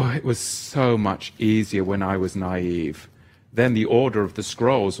 Oh, it was so much easier when I was naive. Then the order of the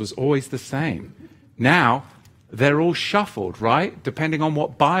scrolls was always the same. Now, they're all shuffled, right? Depending on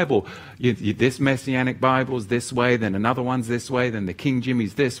what Bible. This Messianic Bible's this way, then another one's this way, then the King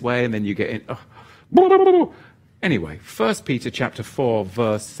Jimmy's this way, and then you get in. Oh. Anyway, 1 Peter chapter 4,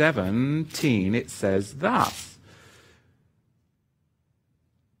 verse 17, it says thus.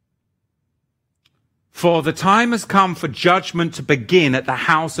 For the time has come for judgment to begin at the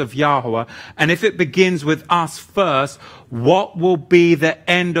house of Yahweh, and if it begins with us first, what will be the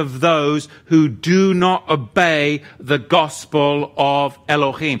end of those who do not obey the gospel of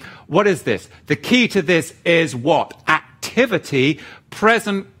Elohim? What is this? The key to this is what? Activity,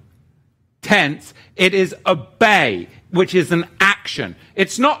 present tense. It is obey, which is an action.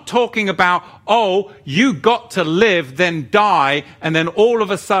 It's not talking about, oh, you got to live, then die, and then all of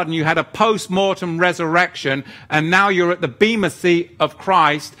a sudden you had a post-mortem resurrection, and now you're at the bema seat of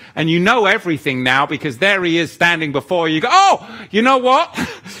Christ, and you know everything now because there he is standing before you. You go, oh, you know what?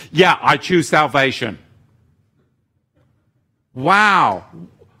 Yeah, I choose salvation. Wow.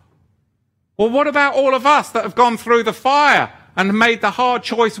 Well, what about all of us that have gone through the fire and made the hard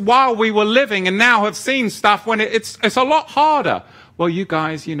choice while we were living and now have seen stuff when it's a lot harder? Well, you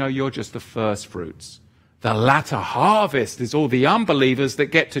guys, you're just the first fruits. The latter harvest is all the unbelievers that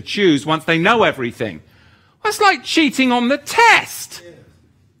get to choose once they know everything. That's like cheating on the test.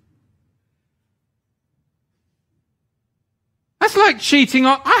 That's like cheating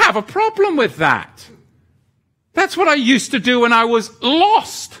on... I have a problem with that. That's what I used to do when I was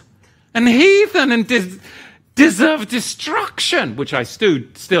lost and heathen and deserve destruction, which I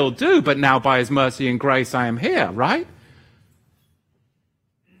still do, but now by his mercy and grace I am here, right?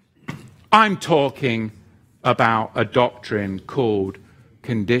 I'm talking about a doctrine called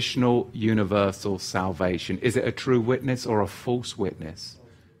conditional universal salvation. Is it a true witness or a false witness?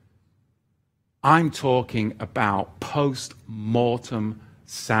 I'm talking about post-mortem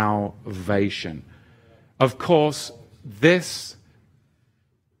salvation. Of course, this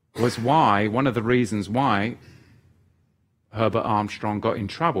was one of the reasons why Herbert Armstrong got in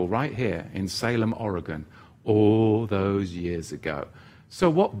trouble right here in Salem, Oregon, all those years ago. So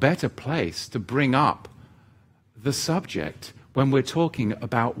what better place to bring up the subject when we're talking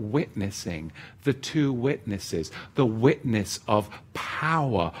about witnessing, the two witnesses, the witness of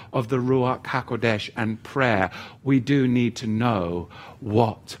power of the Ruach HaKodesh and prayer. We do need to know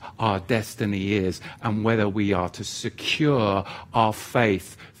what our destiny is and whether we are to secure our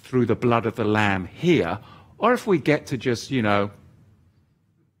faith through the blood of the Lamb here, or if we get to just,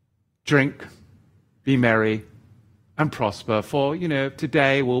 drink, be merry, and prosper, for,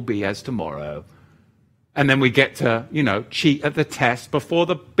 today will be as tomorrow. And then we get to, cheat at the test before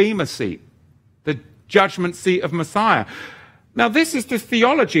the bema seat, the judgment seat of Messiah. Now, this is the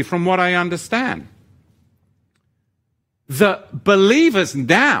theology from what I understand. The believers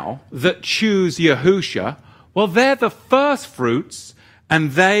now that choose Yahusha, well, they're the first fruits,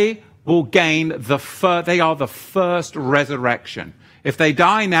 and they will gain they are the first resurrection. If they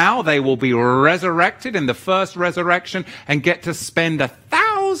die now, they will be resurrected in the first resurrection and get to spend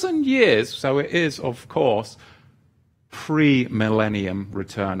 1,000 years. So it is, of course, pre-millennium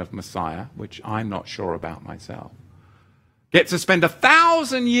return of Messiah, which I'm not sure about myself. Get to spend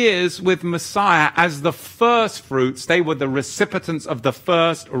 1,000 years with Messiah as the first fruits. They were the recipients of the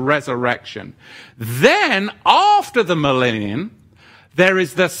first resurrection. Then, after the millennium, there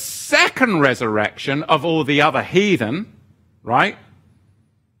is the second resurrection of all the other heathen, right?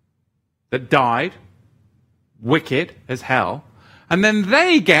 That died, wicked as hell. And then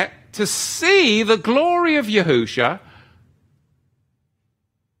they get to see the glory of Yahusha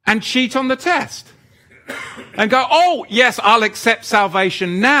and cheat on the test. And go, oh, yes, I'll accept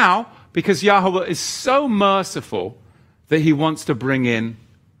salvation now because Yahweh is so merciful that he wants to bring in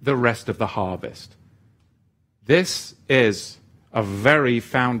the rest of the harvest. This is a very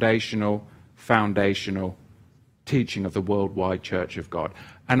foundational teaching of the worldwide Church of God.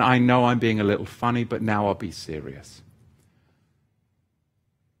 And I know I'm being a little funny, but now I'll be serious.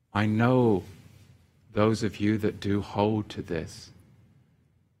 I know those of you that do hold to this,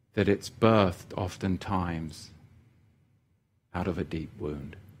 that it's birthed oftentimes out of a deep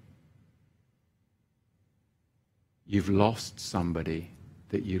wound. You've lost somebody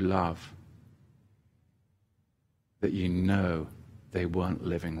that you love, that you know they weren't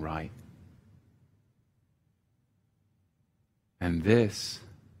living right. And this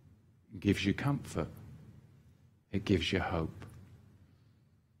gives you comfort. It gives you hope.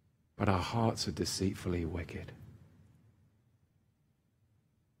 but our hearts are deceitfully wicked.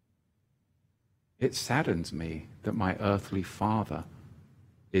 It saddens me that my earthly father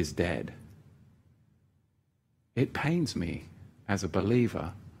is dead. It pains me as a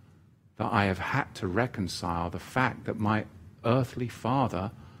believer that I have had to reconcile the fact that my earthly father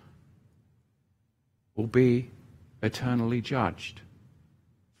will be eternally judged,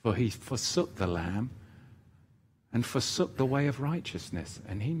 for he forsook the Lamb and forsook the way of righteousness,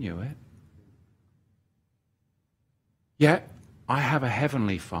 and he knew it. Yet I have a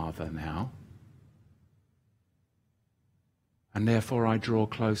heavenly Father now, and therefore I draw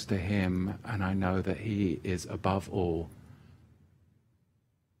close to him, and I know that he is above all.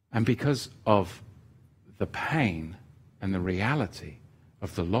 And because of the pain and the reality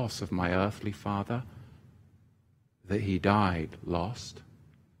of the loss of my earthly father, that he died lost,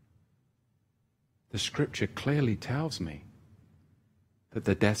 the scripture clearly tells me that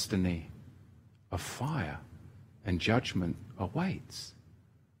the destiny of fire and judgment awaits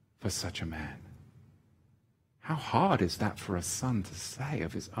for such a man. How hard is that for a son to say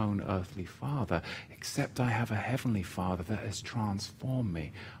of his own earthly father, except I have a heavenly Father that has transformed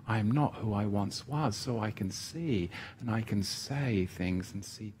me. I am not who I once was, so I can see and I can say things and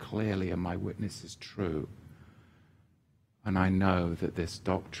see clearly, and my witness is true. And I know that this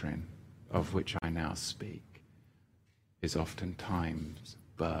doctrine of which I now speak is oftentimes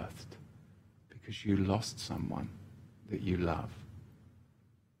birthed because you lost someone that you love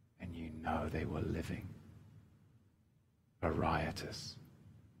and you know they were living a riotous,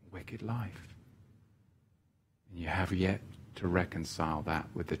 wicked life. And you have yet to reconcile that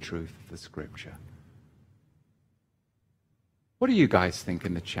with the truth of the scripture. What do you guys think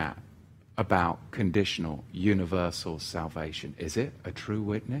in the chat about conditional, universal salvation? Is it a true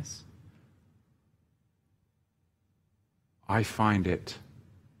witness? I find it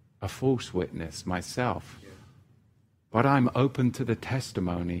a false witness myself. But I'm open to the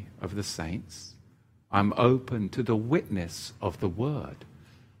testimony of the saints. I'm open to the witness of the Word.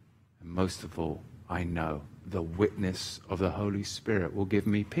 And most of all, I know the witness of the Holy Spirit will give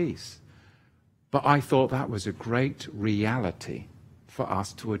me peace. But I thought that was a great reality for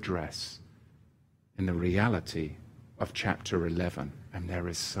us to address in the reality of chapter 11. And there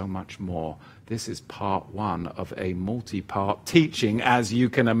is so much more. This is part one of a multi-part teaching, as you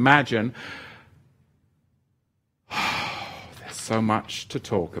can imagine. So much to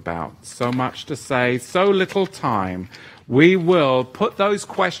talk about, so much to say, so little time. We will put those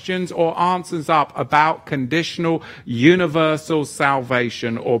questions or answers up about conditional universal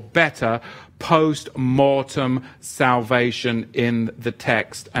salvation, or better, post-mortem salvation in the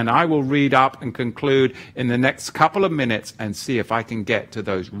text. And I will read up and conclude in the next couple of minutes and see if I can get to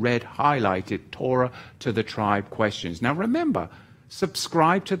those red highlighted Torah to the tribe questions. Now remember,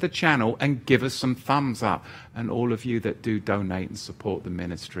 subscribe to the channel and give us some thumbs up. And all of you that do donate and support the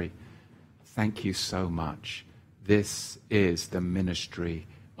ministry, thank you so much. This is the ministry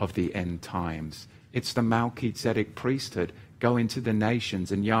of the end times. It's the Melchizedek priesthood. Go into the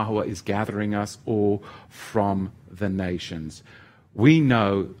nations, and Yahweh is gathering us all from the nations. We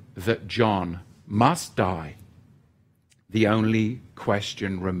know that John must die. The only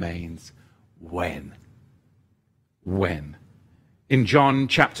question remains, when? When? In John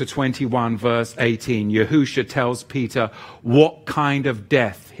chapter 21, verse 18, Yahusha tells Peter what kind of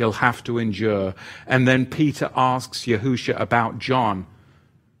death he'll have to endure. And then Peter asks Yahusha about John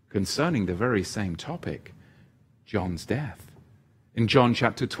concerning the very same topic, John's death. In John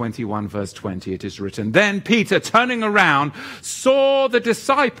chapter 21, verse 20, it is written, Then Peter, turning around, saw the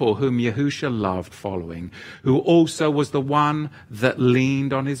disciple whom Yahusha loved following, who also was the one that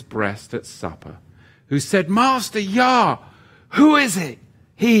leaned on his breast at supper, who said, Master, Yah, who is it,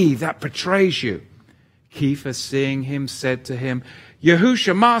 he that betrays you? Kepha, seeing him, said to him,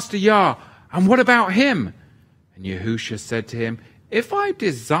 Yahusha, Master Yah, and what about him? And Yahusha said to him, If I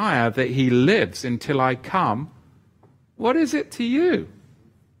desire that he lives until I come, what is it to you?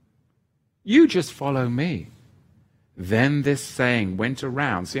 You just follow me. Then this saying went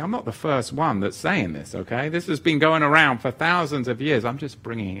around. See, I'm not the first one that's saying this, okay? This has been going around for thousands of years. I'm just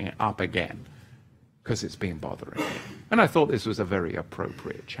bringing it up again because it's been bothering me. And I thought this was a very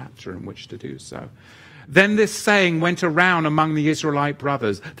appropriate chapter in which to do so. Then this saying went around among the Israelite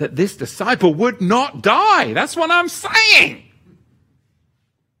brothers that this disciple would not die. That's what I'm saying.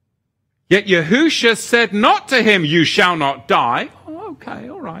 Yet Yahusha said not to him, You shall not die. Oh, okay,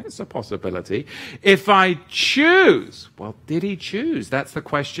 all right, it's a possibility. If I choose, well, did he choose? That's the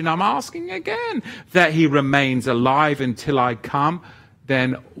question I'm asking again. That he remains alive until I come,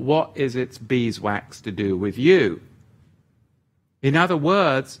 then what is its beeswax to do with you? In other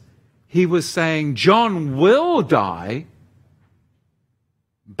words, he was saying, John will die,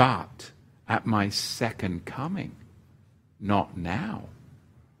 but at my second coming, not now.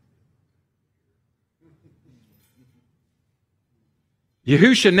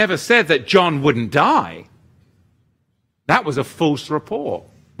 Yahusha never said that John wouldn't die. That was a false report,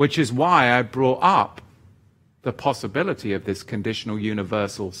 which is why I brought up the possibility of this conditional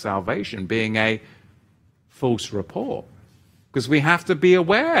universal salvation being a false report. Because we have to be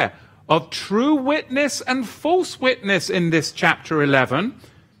aware of true witness and false witness in this chapter 11.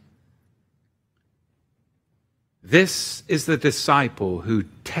 This is the disciple who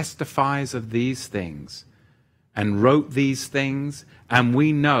testifies of these things and wrote these things, and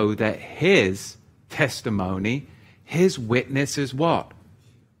we know that his testimony, his witness is what?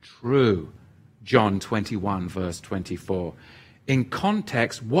 True. John 21, verse 24. In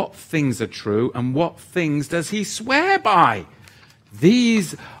context, what things are true and what things does he swear by?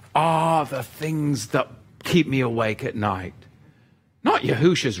 These are the things that keep me awake at night. Not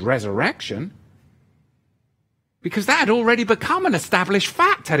Yahusha's resurrection, because that had already become an established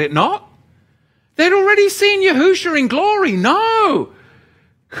fact, had it not? They'd already seen Yahusha in glory. No!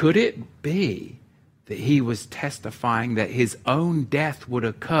 Could it be that he was testifying that his own death would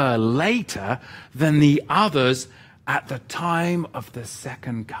occur later than the others at the time of the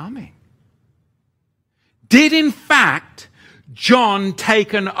second coming? Did, in fact, John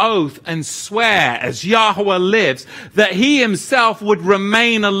take an oath and swear, as Yahweh lives, that he himself would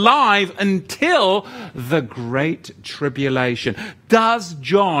remain alive until the Great Tribulation? Does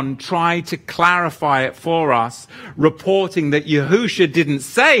John try to clarify it for us, reporting that Yahusha didn't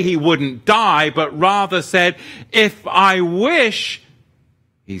say he wouldn't die, but rather said, if I wish,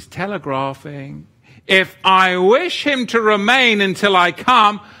 he's telegraphing, if I wish him to remain until I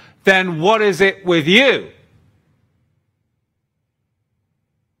come, then what is it with you?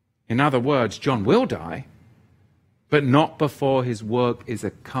 In other words, John will die, but not before his work is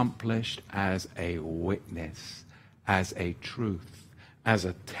accomplished as a witness, as a truth, as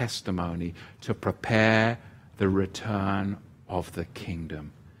a testimony to prepare the return of the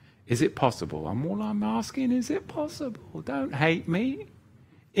kingdom. Is it possible? All I'm asking, is it possible? Don't hate me.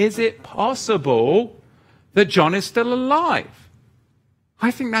 Is it possible that John is still alive?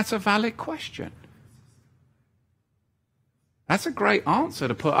 I think that's a valid question. That's a great answer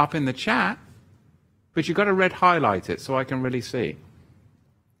to put up in the chat, but you've got to red highlight it so I can really see.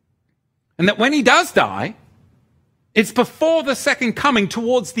 And that when he does die, it's before the second coming,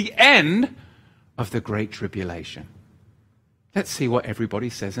 towards the end of the Great Tribulation. Let's see what everybody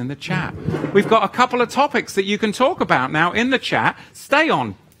says in the chat. We've got a couple of topics that you can talk about now in the chat. Stay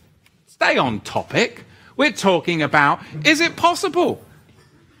on topic. We're talking about, is it possible?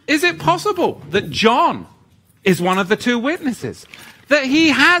 Is it possible that John is one of the two witnesses, that he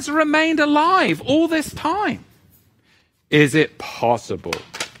has remained alive all this time? Is it possible,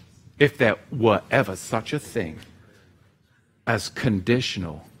 if there were ever such a thing as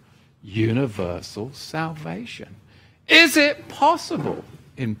conditional universal salvation, is it possible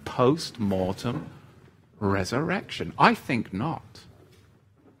in post-mortem resurrection? I think not.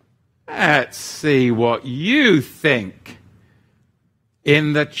 Let's see what you think.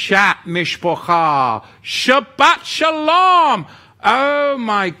 In the chat, Mishpocha, Shabbat Shalom. Oh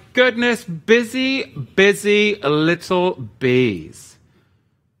my goodness, busy little bees.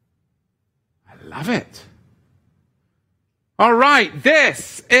 I love it. All right,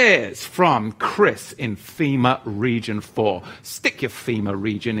 this is from Chris in FEMA Region 4. Stick your FEMA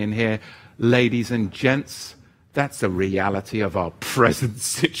region in here, ladies and gents. That's the reality of our present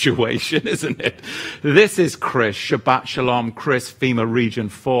situation, isn't it? This is Chris, Shabbat Shalom, Chris, FEMA Region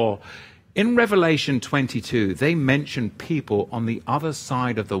 4. In Revelation 22, they mention people on the other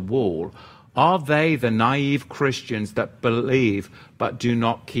side of the wall. Are they the naive Christians that believe but do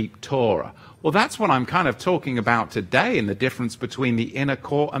not keep Torah? Well, that's what I'm kind of talking about today, in the difference between the inner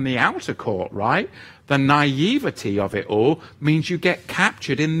court and the outer court, right? The naivety of it all means you get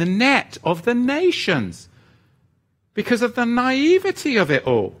captured in the net of the nations. Because of the naivety of it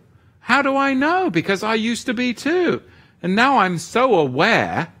all. How do I know? Because I used to be too. And now I'm so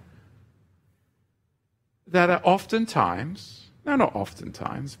aware that oftentimes, no, not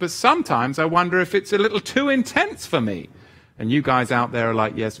oftentimes, but sometimes I wonder if it's a little too intense for me. And you guys out there are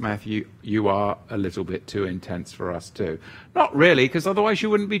like, yes, Matthew, you are a little bit too intense for us too. Not really, because otherwise you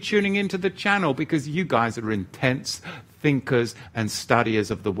wouldn't be tuning into the channel, because you guys are intense thinkers and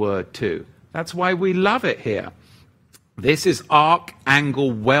studiers of the word too. That's why we love it here. This is arc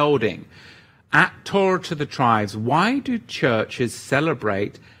angle welding. At Torah to the Tribes, why do churches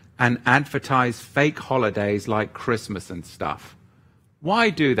celebrate and advertise fake holidays like Christmas and stuff? Why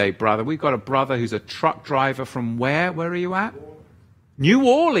do they, brother? We've got a brother who's a truck driver from where? Where are you at? New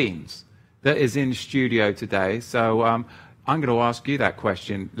Orleans, that is in studio today. So I'm going to ask you that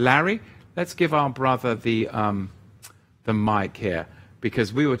question. Larry, let's give our brother the mic here,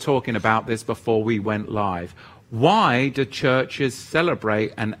 because we were talking about this before we went live. Why do churches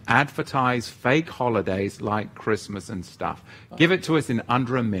celebrate and advertise fake holidays like Christmas and stuff? Give it to us in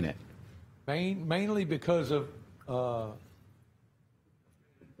under a minute. Mainly because of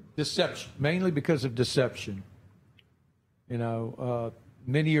deception. Mainly because of deception. You know,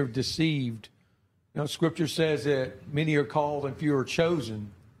 many are deceived. You know, Scripture says that many are called and few are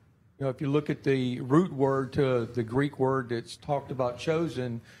chosen. You know, if you look at the root word to the Greek word that's talked about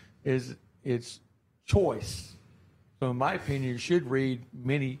chosen, it's choice. So in my opinion, you should read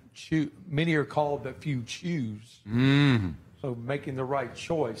many are called but few choose. So making the right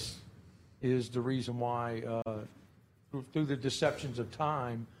choice is the reason why through the deceptions of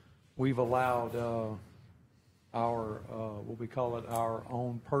time, we've allowed our what we call it, our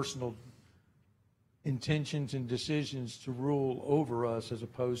own personal intentions and decisions to rule over us as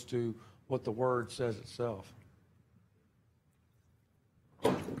opposed to what the Word says itself.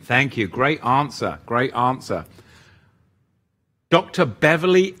 Thank you. Great answer. Great answer. Dr.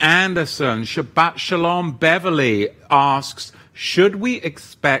 Beverly Anderson, Shabbat Shalom Beverly, asks, should we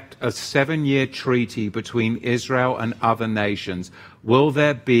expect a 7-year treaty between Israel and other nations? Will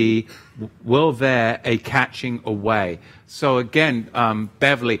there a catching away? So again,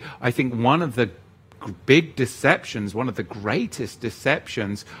 Beverly, I think one of the big deceptions, one of the greatest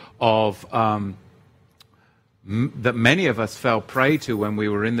deceptions of that many of us fell prey to when we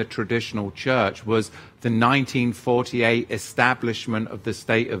were in the traditional church was the 1948 establishment of the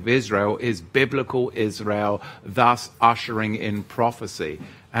State of Israel is biblical Israel, thus ushering in prophecy.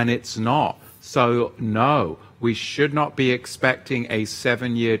 And it's not. So, no, we should not be expecting a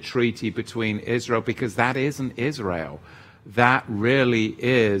 7-year treaty between Israel, because that isn't Israel. That really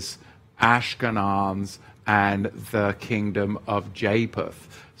is Ashkenaz and the kingdom of Japheth.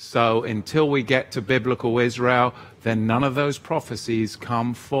 So until we get to biblical Israel, then none of those prophecies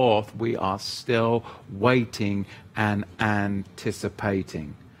come forth. We are still waiting and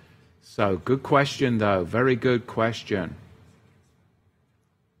anticipating. So good question, though. Very good question.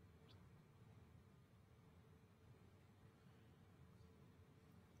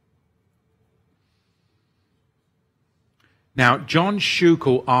 Now, John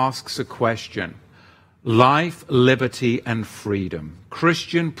Schukel asks a question. Life, liberty, and freedom,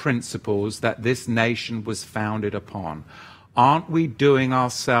 Christian principles that this nation was founded upon. Aren't we doing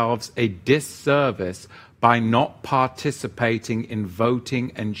ourselves a disservice by not participating in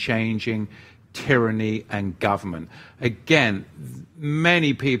voting and changing tyranny and government? Again,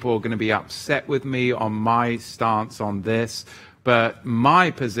 many people are going to be upset with me on my stance on this, but my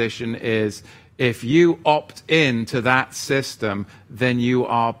position is, if you opt into that system, then you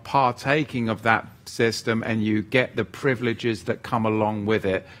are partaking of that system and you get the privileges that come along with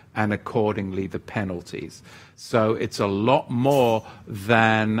it, and accordingly the penalties. So it's a lot more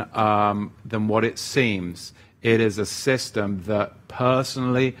than what it seems. It is a system that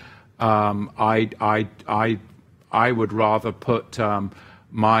personally I would rather put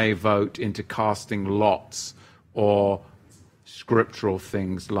my vote into casting lots or scriptural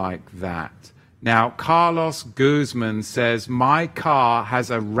things like that. Now, Carlos Guzman says, my car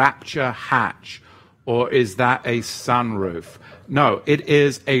has a Rapture hatch, or is that a sunroof? No, it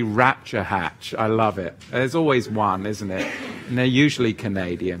is a Rapture hatch. I love it. There's always one, isn't it? And they're usually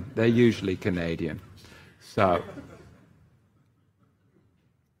Canadian. So,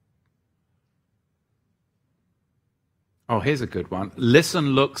 oh, here's a good one.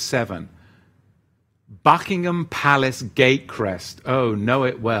 Listen, look 7. Buckingham Palace gate crest. Oh, know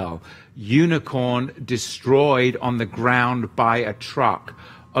it well. Unicorn destroyed on the ground by a truck.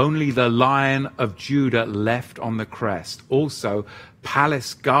 Only the Lion of Judah left on the crest. Also,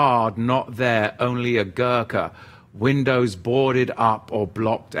 palace guard not there, only a Gurkha. Windows boarded up or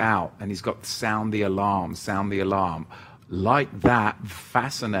blocked out. And he's got sound the alarm. Like that.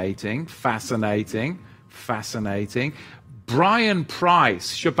 Fascinating. Brian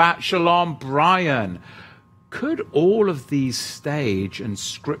Price, Shabbat Shalom, Brian. Could all of these staged and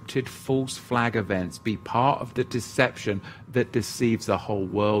scripted false flag events be part of the deception that deceives the whole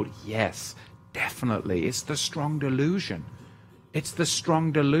world? Yes, definitely. It's the strong delusion.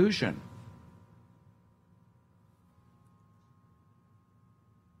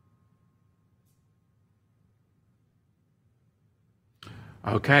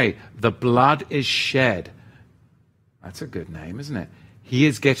 Okay, the blood is shed. That's a good name, isn't it? He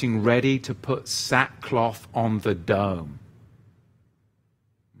is getting ready to put sackcloth on the dome.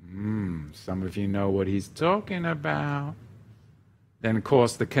 Some of you know what he's talking about. Then, of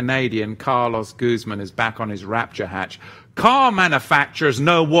course, the Canadian Carlos Guzman is back on his rapture hatch. Car manufacturers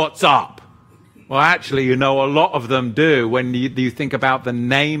know what's up. Well, actually, you know, a lot of them do when you think about the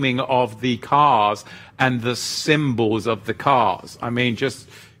naming of the cars and the symbols of the cars. I mean,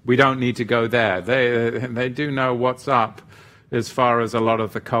 we don't need to go there. They do know what's up as far as a lot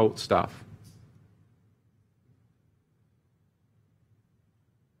of the cult stuff.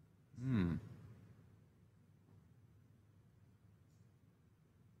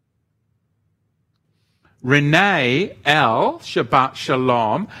 Renee L. Shabbat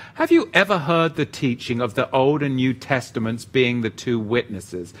Shalom. Have you ever heard the teaching of the Old and New Testaments being the two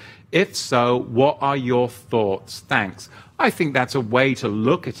witnesses? If so, what are your thoughts? Thanks. I think that's a way to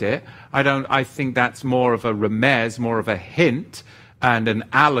look at it. I think that's more of a remez, more of a hint and an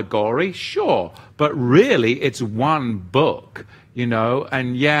allegory, sure. But really, it's one book, you know,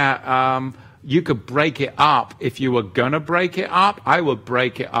 and you could break it up. If you were going to break it up, I would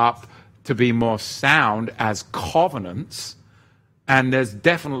break it up to be more sound as covenants, and there's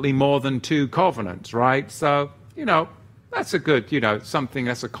definitely more than two covenants, right? So, you know, that's a good, you know, something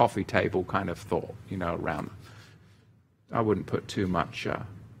that's a coffee table kind of thought, you know, around. I wouldn't put too much.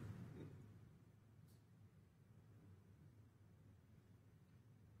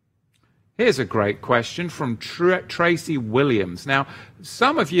 Here's a great question from Tracy Williams. Now,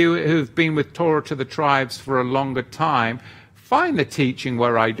 some of you who've been with Torah to the Tribes for a longer time find the teaching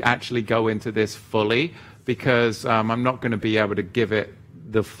where I actually go into this fully, because I'm not going to be able to give it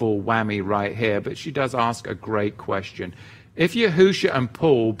the full whammy right here, but she does ask a great question. If Yahusha and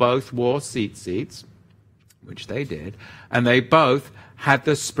Paul both wore seats, which they did, and they both had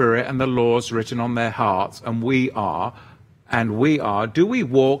the Spirit and the laws written on their hearts, and we are, do we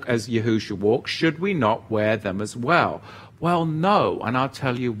walk as Yahusha walked? Should we not wear them as well? Well, no, and I'll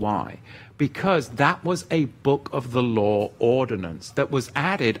tell you why. Because that was a book of the law ordinance that was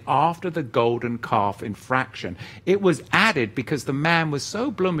added after the golden calf infraction. It was added because the man was so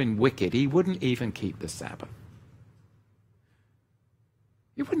blooming wicked, he wouldn't even keep the Sabbath.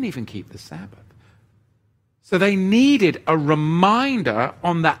 He wouldn't even keep the Sabbath. So they needed a reminder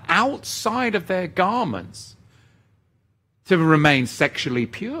on the outside of their garments to remain sexually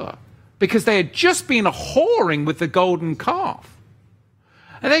pure, because they had just been whoring with the golden calf.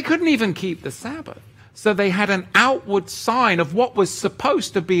 And they couldn't even keep the Sabbath. So they had an outward sign of what was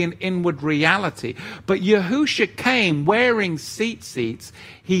supposed to be an inward reality. But Yahusha came wearing seats.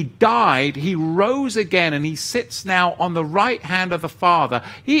 He died, he rose again, and he sits now on the right hand of the Father.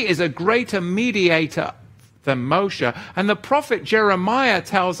 He is a greater mediator than Moshe. And the prophet Jeremiah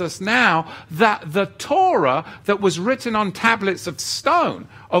tells us now that the Torah that was written on tablets of stone,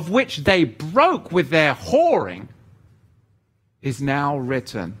 of which they broke with their whoring, is now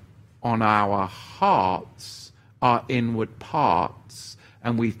written on our hearts, our inward parts,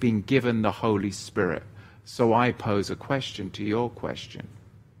 and we've been given the Holy Spirit. So I pose a question to your question.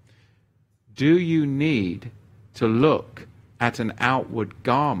 Do you need to look at an outward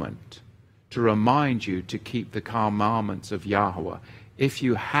garment to remind you to keep the commandments of Yahweh? If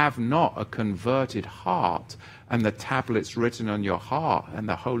you have not a converted heart and the tablets written on your heart and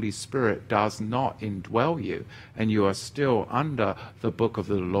the Holy Spirit does not indwell you and you are still under the book of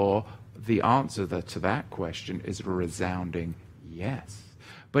the law, the answer to that question is a resounding yes.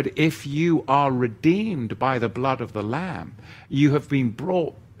 But if you are redeemed by the blood of the Lamb, you have been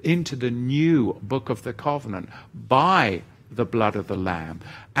brought into the new book of the covenant by the blood of the Lamb,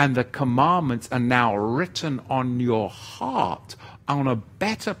 and the commandments are now written on your heart on a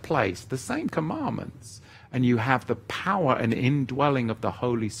better place, the same commandments, and you have the power and indwelling of the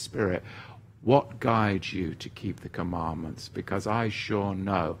Holy Spirit. What guides you to keep the commandments? Because I sure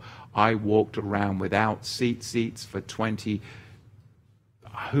know I walked around without seats for 20,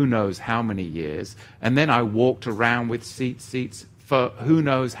 who knows how many years, and then I walked around with seats for who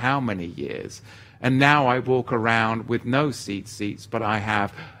knows how many years. And now I walk around with no seats, but I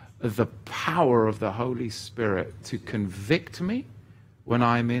have the power of the Holy Spirit to convict me when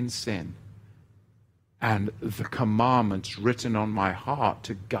I'm in sin, and the commandments written on my heart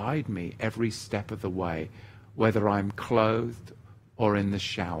to guide me every step of the way, whether I'm clothed or in the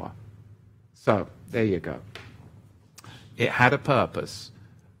shower. So, there you go. It had a purpose,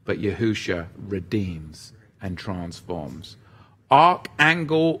 but Yahusha redeems and transforms.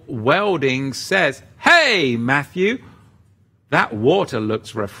 Archangel Welding says, "Hey, Matthew, that water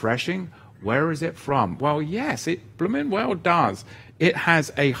looks refreshing. Where is it from?" Well, yes, it blooming well does. It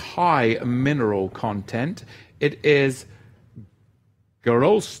has a high mineral content. It is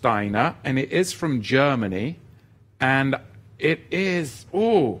Gerolsteiner, and it is from Germany. And it is,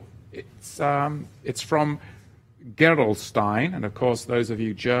 It's from Gerolstein, and of course, those of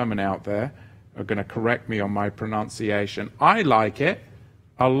you German out there are going to correct me on my pronunciation. I like it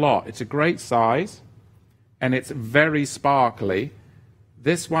a lot. It's a great size, and it's very sparkly.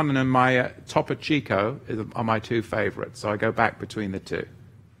 This one and my Topo Chico are my two favorites, so I go back between the two.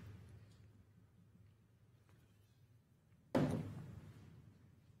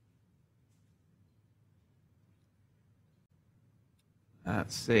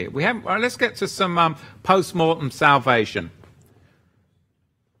 Let's see. Let's get to some post-mortem salvation.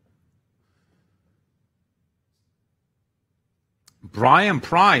 Brian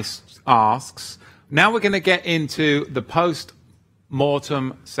Price asks, now we're going to get into the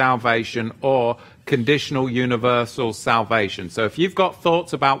post-mortem salvation or conditional universal salvation. So if you've got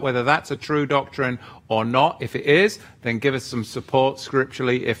thoughts about whether that's a true doctrine or not, if it is, then give us some support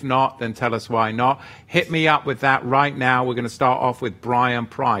scripturally. If not, then tell us why not. Hit me up with that right now. We're going to start off with Brian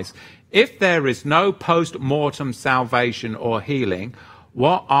Price. If there is no post-mortem salvation or healing,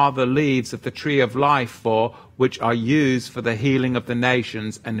 what are the leaves of the tree of life for, which are used for the healing of the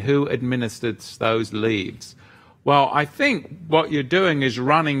nations, and who administers those leaves? Well, I think what you're doing is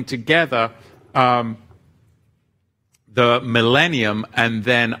running together the millennium and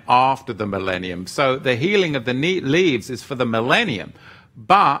then after the millennium. So the healing of the leaves is for the millennium.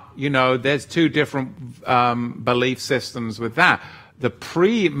 But, there's two different belief systems with that. The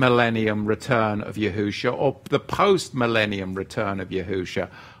pre-millennium return of Yahusha or the post-millennium return of Yahusha.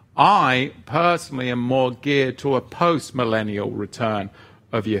 I personally am more geared to a post-millennial return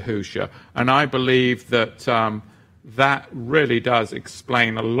of Yahusha. And I believe that that really does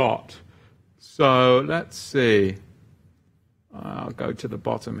explain a lot. So let's see. I'll go to the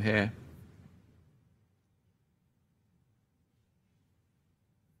bottom here.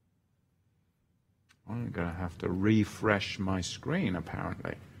 I'm going to have to refresh my screen,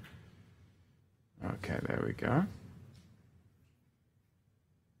 apparently. Okay, there we go.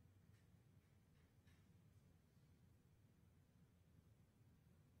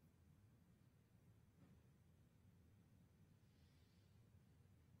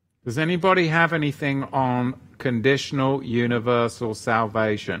 Does anybody have anything on conditional universal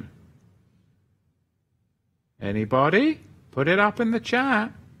salvation? Anybody? Put it up in the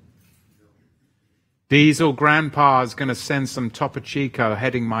chat. Diesel Grandpa is going to send some Topo Chico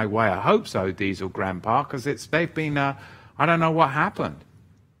heading my way. I hope so, Diesel Grandpa, because they've been, I don't know what happened.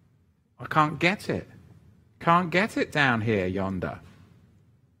 I can't get it. Can't get it down here, yonder.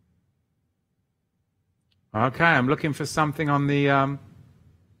 Okay, I'm looking for something on the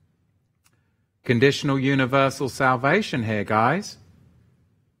conditional universal salvation here, guys.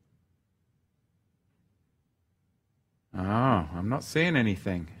 Oh, I'm not seeing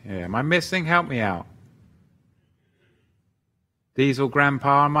anything here. Am I missing? Help me out. Diesel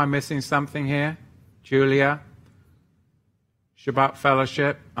Grandpa, am I missing something here? Julia? Shabbat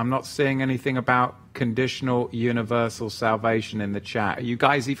Fellowship? I'm not seeing anything about conditional universal salvation in the chat. Are you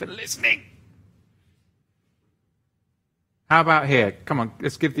guys even listening? How about here? Come on,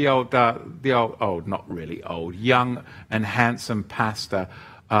 let's give the old, not really old, young and handsome pastor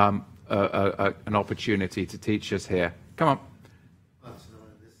an opportunity to teach us here. Come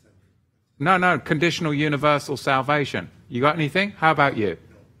on. No, conditional universal salvation. You got anything? How about you?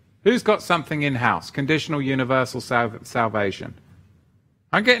 Who's got something in-house? Conditional universal salvation.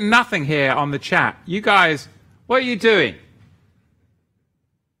 I'm getting nothing here on the chat. You guys, what are you doing?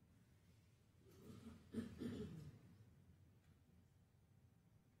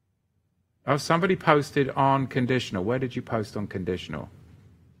 Oh, somebody posted on conditional. Where did you post on conditional?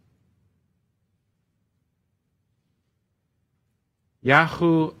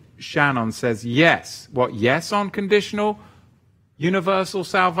 Yahoo Shannon says yes. What, yes on conditional? Universal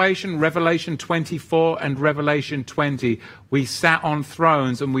salvation, Revelation 24 and Revelation 20. We sat on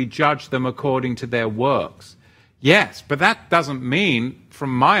thrones and we judged them according to their works. Yes, but that doesn't mean,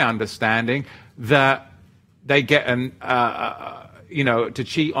 from my understanding, that they get to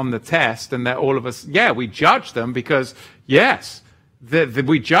cheat on the test and that all of us, we judge them because, yes,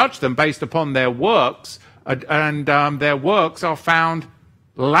 we judge them based upon their works, and their works are found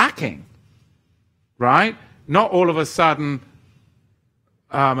lacking, right? Not all of a sudden,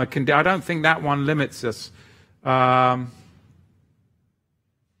 I don't think that one limits us. If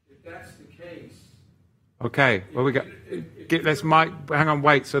that's the case. Okay, well, we got, let's hang on,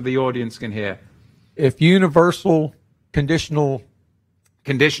 wait so the audience can hear. If universal conditional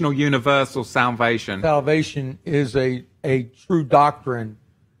universal salvation is a true doctrine,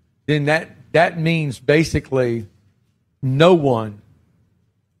 then that means basically no one's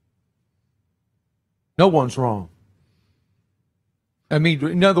wrong. I mean,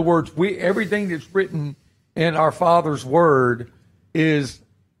 in other words, everything that's written in our Father's Word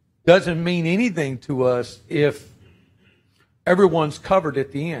doesn't mean anything to us if everyone's covered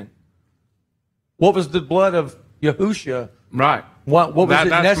at the end. What was the blood of Yahushua? Right. What was it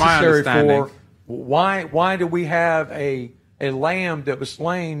that's my necessary understanding. for? Why do we have a lamb that was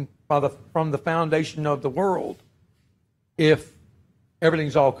slain from the foundation of the world if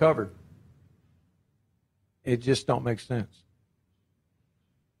everything's all covered? It just don't make sense.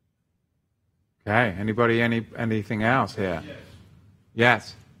 Okay. Anybody? Anything else here?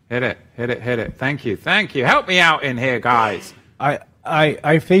 Yes. Hit it. Thank you. Help me out in here, guys.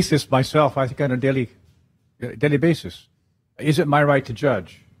 I face this myself, I think, on a daily basis. Is it my right to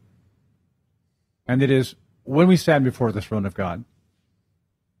judge? And it is, when we stand before the throne of God,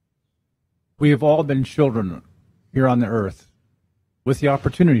 we have all been children here on the earth with the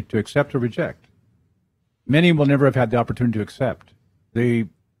opportunity to accept or reject. Many will never have had the opportunity to accept. We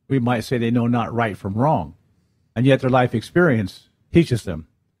might say they know not right from wrong, and yet their life experience teaches them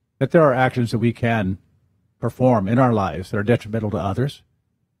that there are actions that we can perform in our lives that are detrimental to others,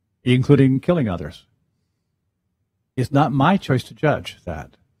 including killing others. It's not my choice to judge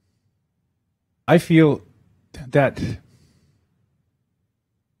that. I feel that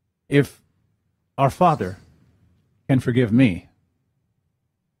if our Father can forgive me,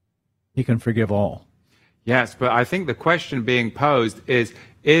 he can forgive all. Yes, but I think the question being posed is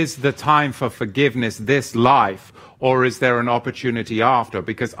the time for forgiveness this life, or is there an opportunity after?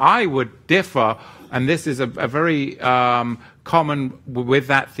 Because I would differ, and this is a very common with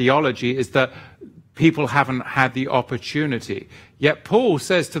that theology, is that people haven't had the opportunity. Yet Paul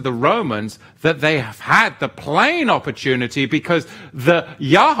says to the Romans that they have had the plain opportunity because the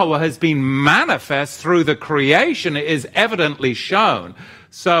Yahweh has been manifest through the creation. It is evidently shown.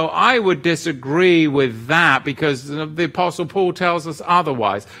 So I would disagree with that because the Apostle Paul tells us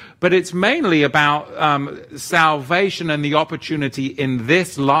otherwise. But it's mainly about salvation and the opportunity in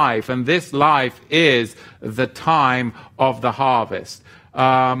this life. And this life is the time of the harvest.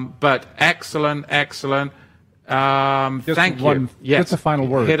 But excellent. Thank you. Yes. Just a final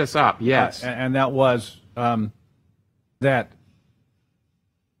word. Hit us up. Yes. And that was that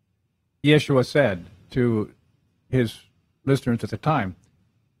Yeshua said to his listeners at the time,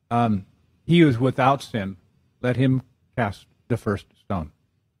 he who is without sin, let him cast the first stone.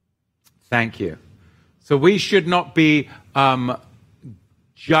 Thank you. So we should not be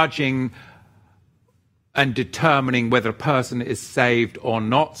judging and determining whether a person is saved or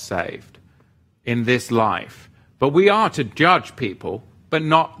not saved in this life. But we are to judge people, but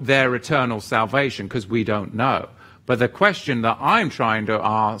not their eternal salvation, because we don't know. But the question that I'm trying to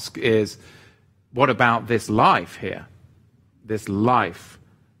ask is, what about this life here? This life,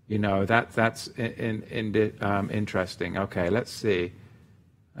 that's interesting. Okay, let's see.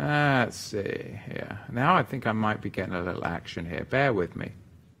 Let's see here. Now I think I might be getting a little action here. Bear with me.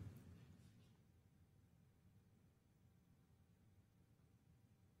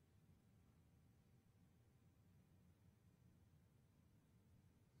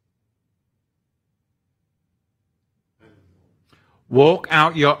 Walk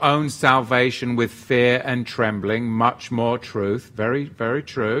out your own salvation with fear and trembling, much more truth. Very, very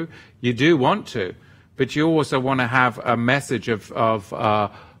true. You do want to, but you also want to have a message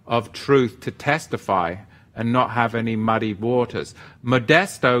of truth to testify and not have any muddy waters.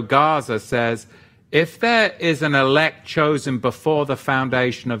 Modesto Garza says, if there is an elect chosen before the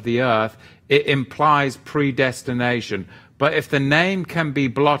foundation of the earth, it implies predestination. But if the name can be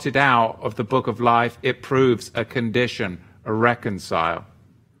blotted out of the book of life, it proves a condition. A reconcile?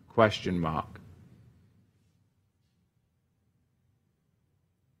 Question mark.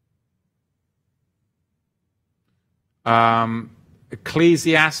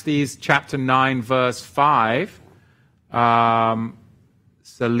 Ecclesiastes chapter 9 verse 5.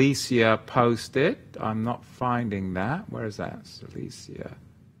 Cilicia posted. I'm not finding that. Where is that? Cilicia.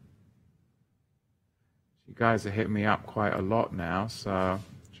 You guys are hitting me up quite a lot now, so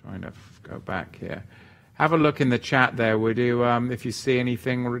trying to go back here. Have a look in the chat there, would you, if you see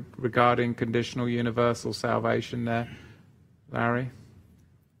anything regarding conditional universal salvation there, Larry?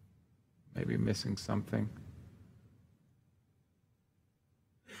 Maybe missing something.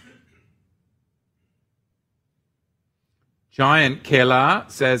 Giant Killer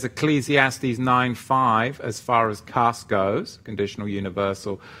says Ecclesiastes 9:5 as far as CUS goes, conditional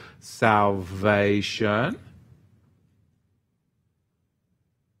universal salvation.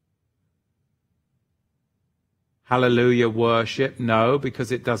 Hallelujah worship, no,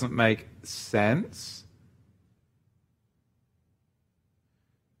 because it doesn't make sense.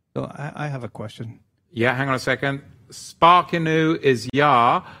 So I have a question. Yeah, hang on a second. Sparkinu is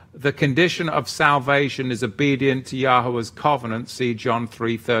Yah. The condition of salvation is obedient to Yahweh's covenant. See John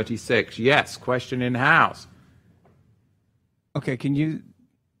 3:36. Yes, question in-house. Okay, can you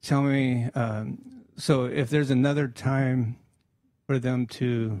tell me, so if there's another time for them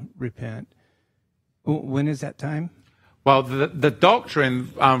to repent, when is that time? Well, the doctrine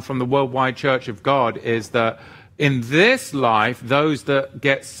from the Worldwide Church of God is that in this life, those that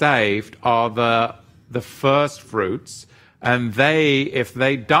get saved are the first fruits, and if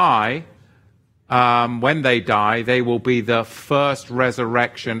they die, when they die, they will be the first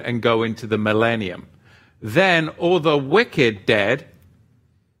resurrection and go into the millennium. Then all the wicked dead,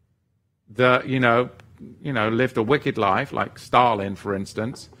 lived a wicked life, like Stalin, for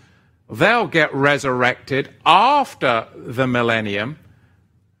instance, they'll get resurrected after the millennium.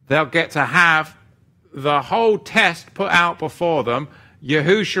 They'll get to have the whole test put out before them,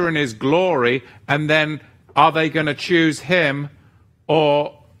 Yahushua in his glory, and then are they going to choose him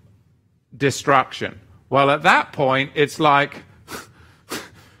or destruction? Well, at that point, it's like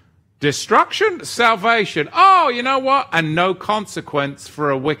destruction, salvation. Oh, you know what? And no consequence for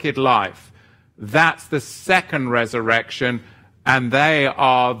a wicked life. That's the second resurrection, and they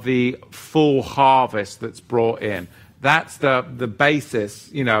are the full harvest that's brought in. That's the basis,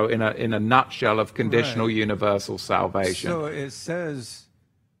 in a nutshell of conditional universal salvation. So it says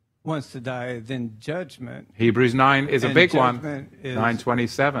once to die, then judgment. Hebrews 9 is a big one.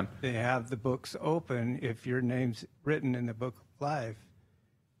 9:27. They have the books open. If your name's written in the book of life,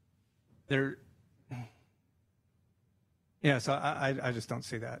 so I just don't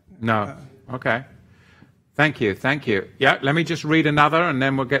see that. No. Okay. Thank you. Yeah, let me just read another, and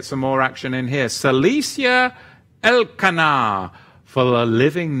then we'll get some more action in here. Cilicia Elkanah, for the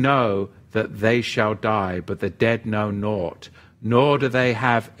living know that they shall die, but the dead know naught, nor do they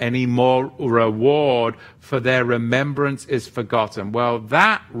have any more reward, for their remembrance is forgotten. Well,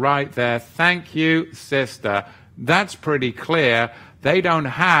 that right there, thank you, sister. That's pretty clear. They don't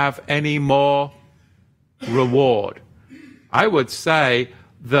have any more reward. I would say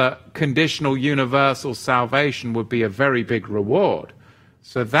the conditional universal salvation would be a very big reward.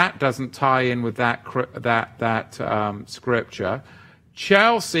 So that doesn't tie in with that scripture.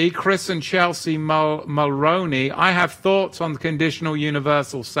 Chris and Chelsea Mulroney, I have thoughts on the conditional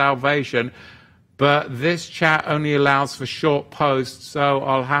universal salvation, but this chat only allows for short posts, so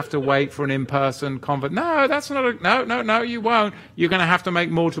I'll have to wait for an in-person convert. No, that's not no, you won't. You're going to have to make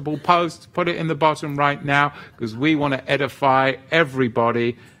multiple posts. Put it in the bottom right now, because we want to edify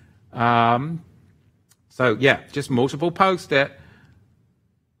everybody. So, yeah, just multiple post it.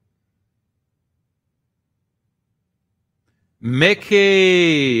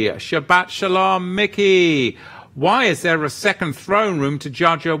 Mickey, Shabbat Shalom, Mickey. Why is there a second throne room to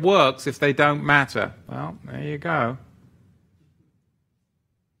judge your works if they don't matter? Well, there you go.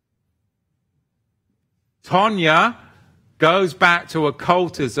 Tonya goes back to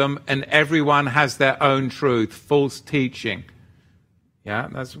occultism and everyone has their own truth, false teaching. Yeah,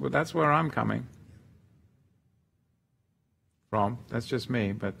 that's where I'm coming from. That's just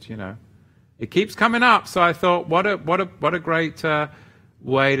me, but it keeps coming up. So I thought, what a great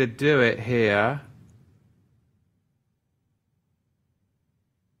way to do it here.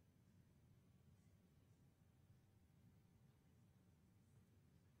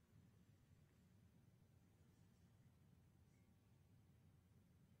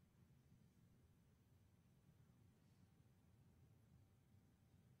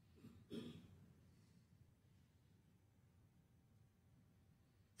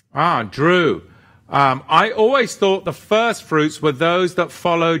 Drew. I always thought the first fruits were those that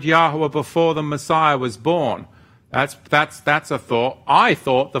followed Yahweh before the Messiah was born. That's a thought. I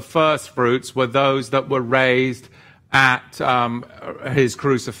thought the first fruits were those that were raised at his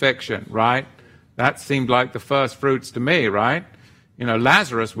crucifixion, right? That seemed like the first fruits to me, right?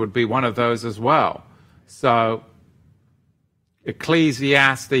 Lazarus would be one of those as well. So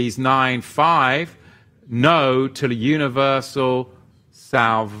Ecclesiastes 9:5, no to the universal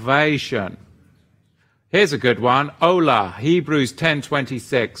salvation. Here's a good one. Ola, Hebrews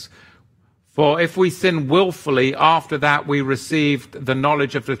 10:26. For if we sin willfully, after that we received the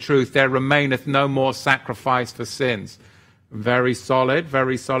knowledge of the truth, there remaineth no more sacrifice for sins. Very solid,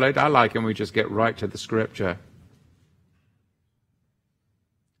 very solid. I like when we just get right to the scripture.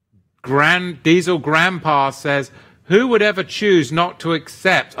 Diesel Grandpa says, who would ever choose not to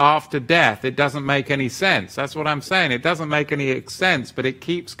accept after death? It doesn't make any sense. That's what I'm saying. It doesn't make any sense, but it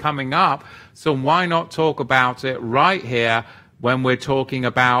keeps coming up. So why not talk about it right here? when we're talking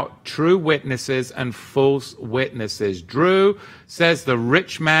about true witnesses and false witnesses. Drew says the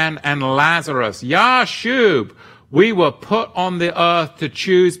rich man and Lazarus. Yashub, we were put on the earth to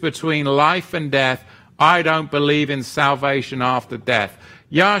choose between life and death. I don't believe in salvation after death.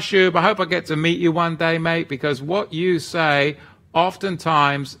 Yashub, I hope I get to meet you one day, mate, because what you say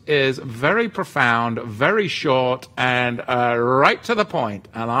oftentimes is very profound, very short, and right to the point,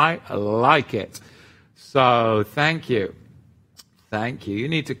 and I like it. So thank you. Thank you. You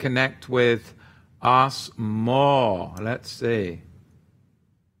need to connect with us more. Let's see.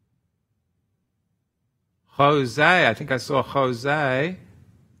 Jose, I think I saw Jose.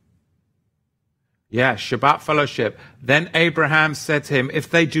 Yeah, Shabbat fellowship. Then Abraham said to him, if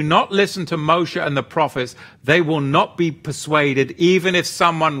they do not listen to Moshe and the prophets, they will not be persuaded, even if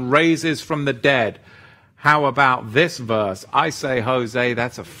someone raises from the dead. How about this verse? I say, Jose,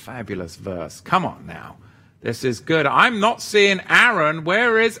 that's a fabulous verse. Come on now. This is good. I'm not seeing Aaron.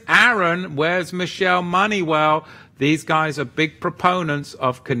 Where is Aaron? Where's Michelle Moneywell? These guys are big proponents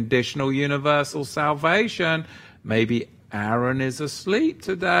of conditional universal salvation. Maybe Aaron is asleep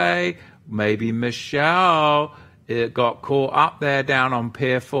today. Maybe Michelle got caught up there down on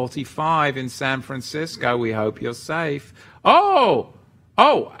Pier 45 in San Francisco. We hope you're safe. Oh,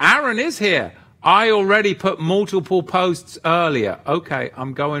 Aaron is here. I already put multiple posts earlier. Okay,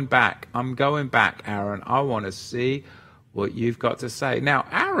 I'm going back, Aaron. I want to see what you've got to say. Now,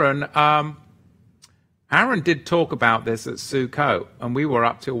 Aaron did talk about this at Sukkot, and we were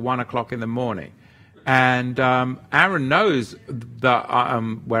up till 1 o'clock in the morning. And Aaron knows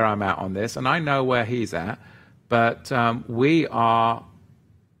where I'm at on this, and I know where he's at. But we're not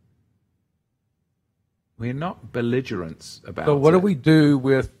belligerents about it. So what do we do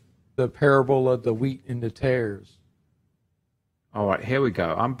with the parable of the wheat and the tares? All right, here we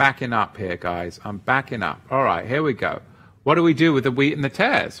go. I'm backing up here, guys. I'm backing up. All right, here we go. What do we do with the wheat and the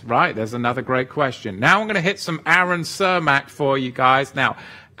tares? Right, there's another great question. Now I'm going to hit some Aaron Cermak for you guys. Now,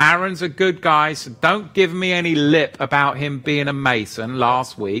 Aaron's a good guy, so don't give me any lip about him being a Mason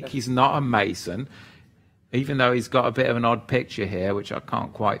last week. He's not a Mason, even though he's got a bit of an odd picture here, which I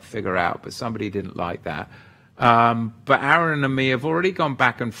can't quite figure out, but somebody didn't like that. But Aaron and me have already gone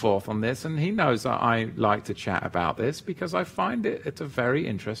back and forth on this, and he knows that I like to chat about this because I find it's a very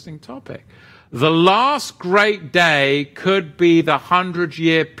interesting topic. The last great day could be the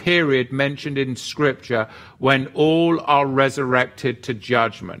 100-year period mentioned in Scripture when all are resurrected to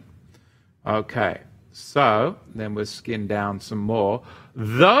judgment. Okay, so then we'll skin down some more.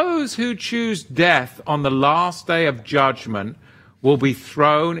 Those who choose death on the last day of judgment will be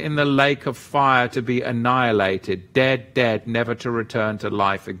thrown in the lake of fire to be annihilated, dead, never to return to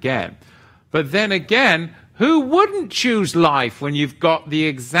life again. But then again, who wouldn't choose life when you've got the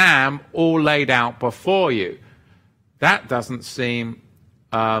exam all laid out before you? That doesn't seem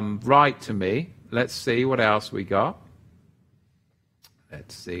right to me. Let's see what else we got.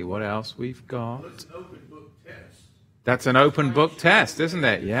 Let's see what else we've got. That's an open book test. That's an open book test, isn't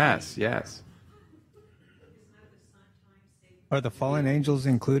it? Yes. Are the fallen angels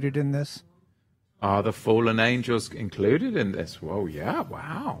included in this? Are the fallen angels included in this? Whoa, yeah,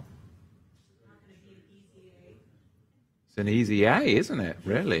 wow. It's an easy A, isn't it,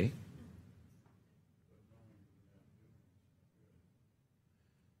 really?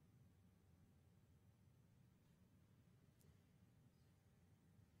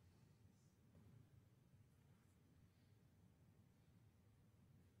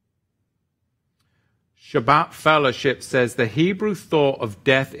 Shabbat Fellowship says the Hebrew thought of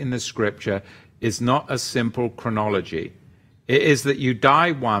death in the Scripture is not a simple chronology. It is that you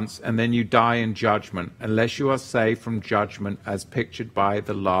die once and then you die in judgment, unless you are saved from judgment as pictured by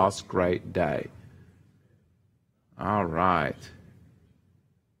the last great day. All right.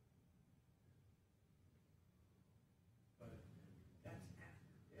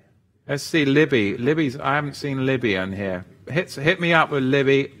 Let's see Libby. I haven't seen Libby on here. Hit me up with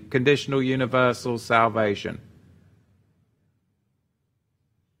Libby, conditional universal salvation.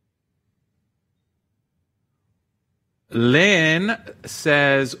 Lynn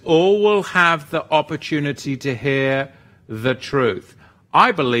says, all will have the opportunity to hear the truth.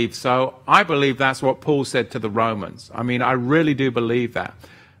 I believe so. I believe that's what Paul said to the Romans. I mean, I really do believe that.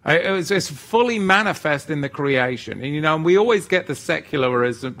 It's fully manifest in the creation. And, and we always get the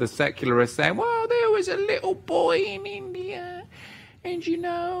secularists saying, well, there was a little boy in India. And,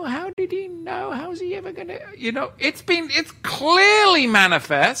 how did he know? How's he ever going to, it's clearly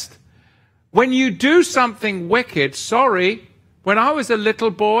manifest. When you do something wicked, when I was a little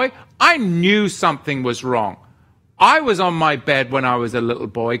boy, I knew something was wrong. I was on my bed when I was a little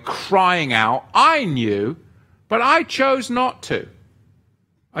boy crying out. I knew, But I chose not to.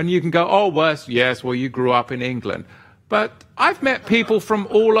 And you can go, oh, well, yes, well, you grew up in England. But I've met people from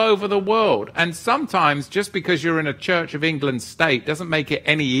all over the world. And sometimes just because you're in a Church of England state doesn't make it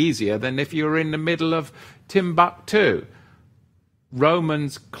any easier than if you're in the middle of Timbuktu.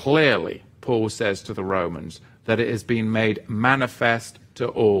 Romans clearly, Paul says to the Romans, that it has been made manifest to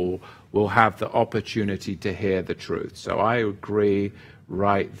all will have the opportunity to hear the truth. So I agree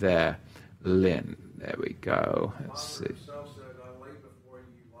right there, Lynn. There we go. Let's see.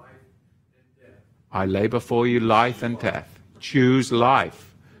 I lay before you life and death. Choose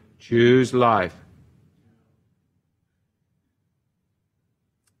life. Choose life.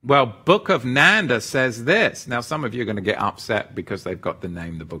 Well, Book of Nanda says this. Now, some of you are going to get upset because they've got the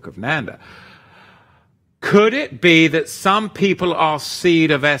name the Book of Nanda. Could it be that some people are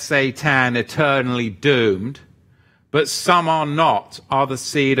seed of Satan, eternally doomed, but some are not, are the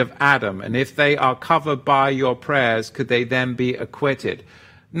seed of Adam? And if they are covered by your prayers, could they then be acquitted?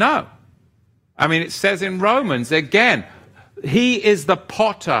 No. I mean, it says in Romans, again, he is the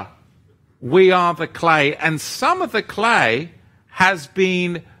potter, we are the clay, and some of the clay has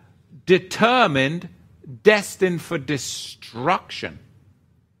been determined, destined for destruction.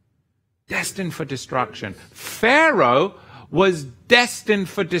 Destined for destruction. Pharaoh was destined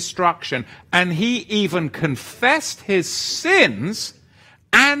for destruction, and he even confessed his sins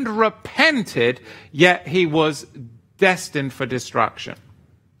and repented, yet he was destined for destruction.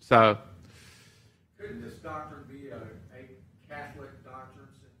 So, couldn't this doctrine be a Catholic doctrine?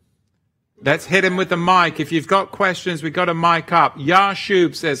 Let's hit him with the mic. If you've got questions, we've got a mic up.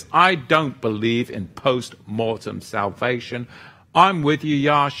 Yashub says, I don't believe in post-mortem salvation. I'm with you,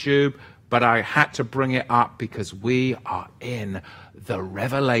 Yashub, but I had to bring it up because we are in the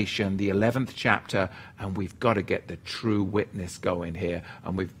Revelation, the 11th chapter, and we've got to get the true witness going here,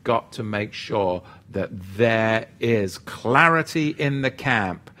 and we've got to make sure that there is clarity in the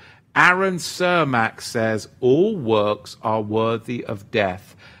camp. Aaron Cermak says, all works are worthy of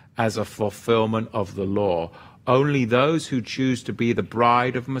death as a fulfillment of the law. Only those who choose to be the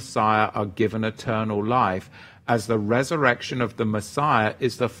bride of Messiah are given eternal life, as the resurrection of the Messiah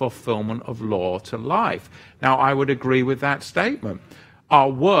is the fulfillment of law to life. Now, I would agree with that statement. Our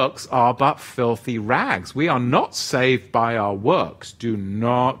works are but filthy rags. We are not saved by our works. Do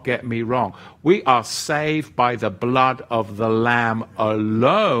not get me wrong. We are saved by the blood of the Lamb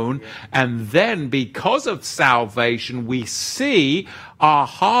alone. And then because of salvation, we see our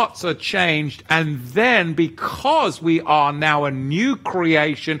hearts are changed. And then because we are now a new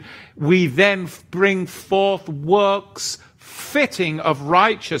creation, we then bring forth works fitting of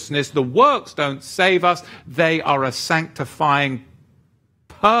righteousness. The works don't save us. They are a sanctifying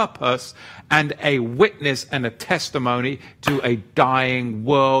purpose and a witness and a testimony to a dying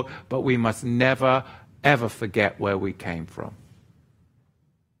world, but we must never, ever forget where we came from.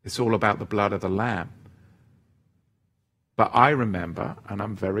 It's all about the blood of the Lamb. But I remember, and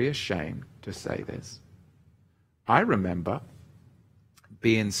I'm very ashamed to say this, I remember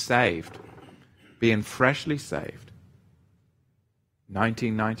being saved, being freshly saved,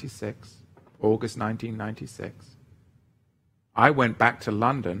 1996, August 1996. I went back to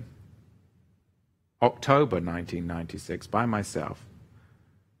London, October 1996, by myself.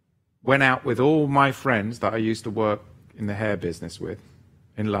 Went out with all my friends that I used to work in the hair business with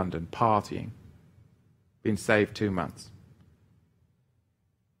in London, partying. Been saved 2 months.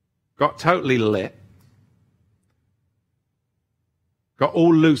 Got totally lit. Got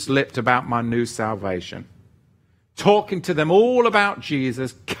all loose-lipped about my new salvation. Talking to them all about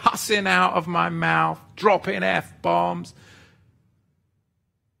Jesus, cussing out of my mouth, dropping F-bombs.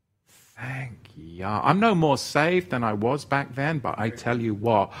 Thank you. I'm no more saved than I was back then, but I tell you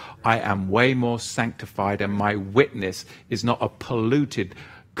what, I am way more sanctified, and my witness is not a polluted,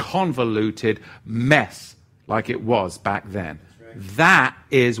 convoluted mess like it was back then. That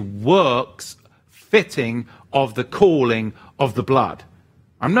is works fitting of the calling of the blood.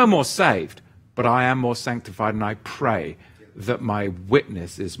 I'm no more saved, but I am more sanctified, and I pray that my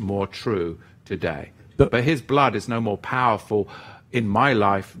witness is more true today. But his blood is no more powerful in my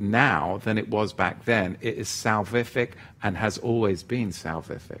life now than it was back then. It is salvific and has always been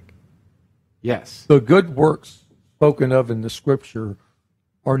salvific. Yes. The good works spoken of in the Scripture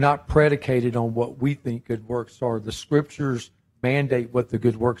are not predicated on what we think good works are. The Scriptures mandate what the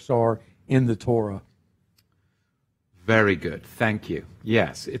good works are in the Torah. Very good. Thank you.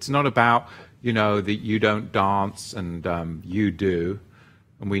 Yes. It's not about, that you don't dance and you do.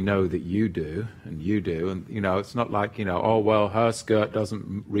 And we know that you do, and you do. And, it's not like, oh, well, her skirt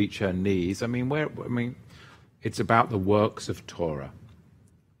doesn't reach her knees. I mean, it's about the works of Torah.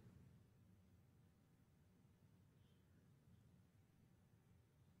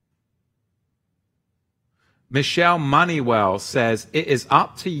 Michelle Moneywell says, it is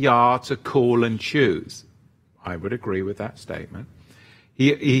up to Yah to call and choose. I would agree with that statement.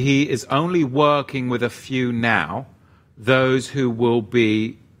 He is only working with a few now, those who will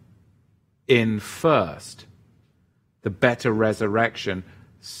be in first, the better resurrection,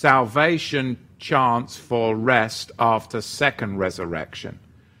 salvation chance for rest after second resurrection.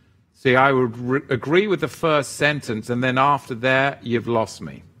 See, I would agree with the first sentence, and then after that, you've lost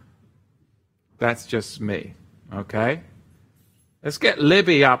me. That's just me, okay? Let's get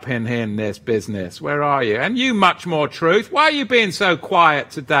Libby up in this business. Where are you? And you, much more truth. Why are you being so quiet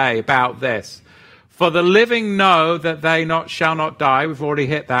today about this? For the living know that they shall not die. We've already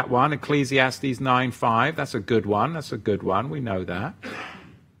hit that one. Ecclesiastes 9:5. That's a good one. That's a good one. We know that.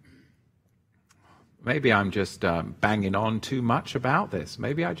 Maybe I'm just banging on too much about this.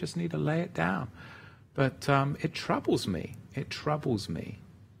 Maybe I just need to lay it down. But it troubles me. It troubles me.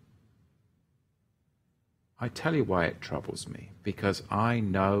 I tell you why it troubles me. Because I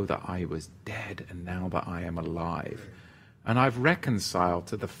know that I was dead and now that I am alive. And I've reconciled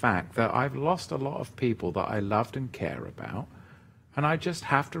to the fact that I've lost a lot of people that I loved and care about. And I just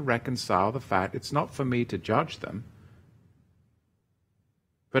have to reconcile the fact it's not for me to judge them.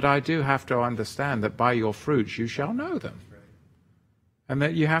 But I do have to understand that by your fruits you shall know them. And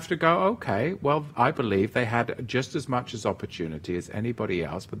that you have to go, okay, well, I believe they had just as much as opportunity as anybody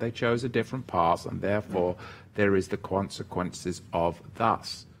else, but they chose a different path, and therefore there is the consequences of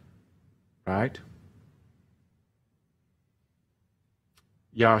thus. Right?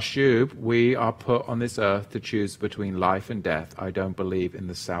 Yashub, we are put on this earth to choose between life and death. I don't believe in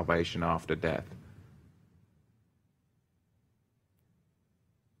the salvation after death.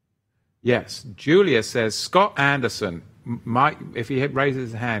 Yes, Julia says, Scott Anderson, Mike, if he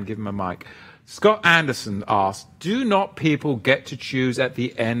raises his hand, give him a mic. Scott Anderson asks, do not people get to choose at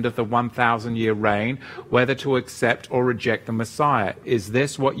the end of the 1,000-year reign whether to accept or reject the Messiah? Is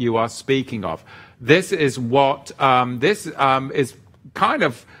this what you are speaking of? This is what, is kind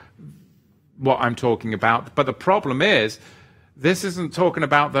of what I'm talking about. But the problem is, this isn't talking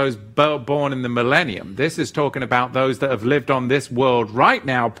about those born in the millennium. This is talking about those that have lived on this world right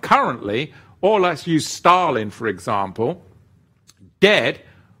now, currently, or let's use Stalin, for example, dead.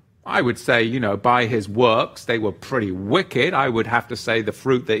 I would say, by his works, they were pretty wicked. I would have to say the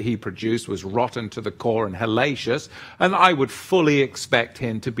fruit that he produced was rotten to the core and hellacious, and I would fully expect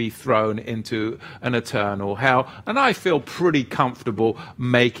him to be thrown into an eternal hell, and I feel pretty comfortable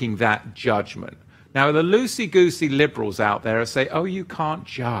making that judgment. Now, the loosey-goosey liberals out there say, oh, you can't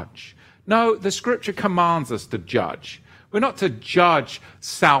judge. No, the scripture commands us to judge. We're not to judge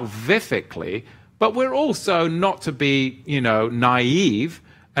salvifically, but we're also not to be, naive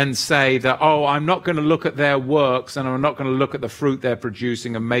and say that, oh, I'm not going to look at their works and I'm not going to look at the fruit they're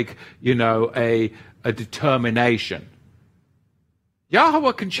producing and make, a determination.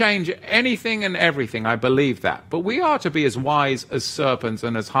 Yahweh can change anything and everything, I believe that. But we are to be as wise as serpents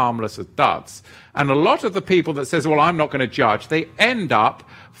and as harmless as doves. And a lot of the people that says, well, I'm not going to judge, they end up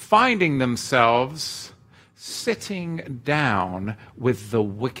finding themselves sitting down with the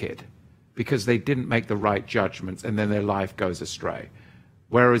wicked because they didn't make the right judgments and then their life goes astray.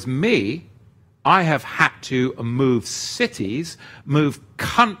 Whereas me, I have had to move cities, move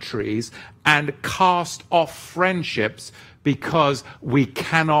countries, and cast off friendships because we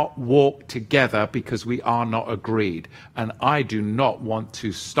cannot walk together because we are not agreed. And I do not want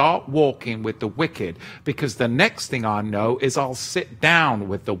to start walking with the wicked, because the next thing I know is I'll sit down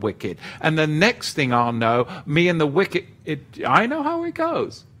with the wicked. And the next thing I'll know, me and the wicked, I know how it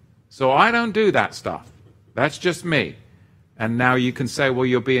goes. So I don't do that stuff. That's just me. And now you can say, well,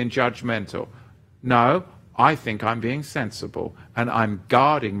 you're being judgmental. No, I think I'm being sensible, and I'm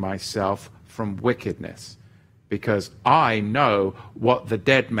guarding myself from wickedness. Because I know what the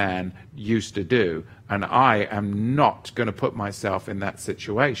dead man used to do, and I am not going to put myself in that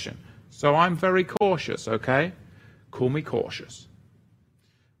situation. So I'm very cautious, okay? Call me cautious.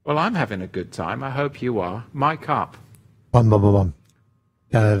 Well, I'm having a good time. I hope you are. Mic up. Bum, bum, bum, bum.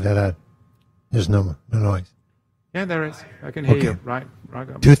 Da, da, da, da. There's no noise. Yeah, there is. I can hear Okay. you. Right.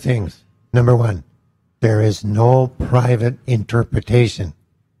 Two things. Number one, there is no private interpretation.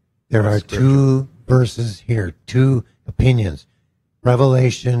 There are two verses here, two opinions.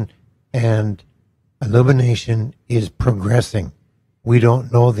 Revelation and illumination is progressing. We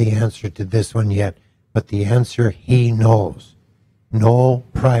don't know the answer to this one yet, but the answer he knows. No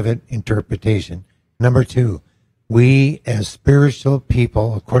private interpretation. Number two, we as spiritual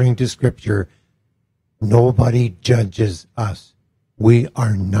people, according to Scripture, nobody judges us. We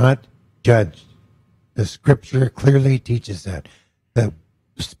are not judged. The Scripture clearly teaches that. The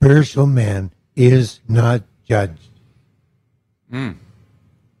spiritual man is not judged.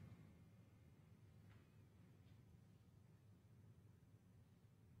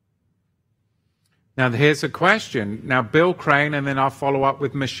 Now, here's a question. Now, Bill Crane, and then I'll follow up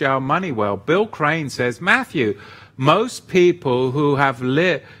with Michelle Moneywell. Bill Crane says, Matthew, most people who have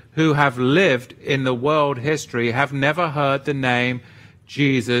lived in the world history have never heard the name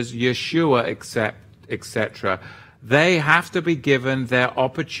Jesus, Yeshua, etc. They have to be given their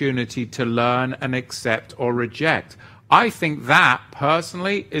opportunity to learn and accept or reject. I think that,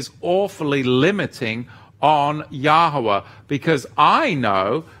 personally, is awfully limiting on Yahweh, because I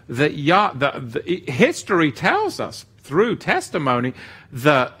know that the history tells us through testimony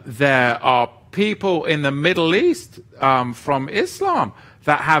that there are people in the Middle East from Islam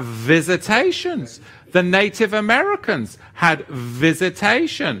that have visitations. The Native Americans had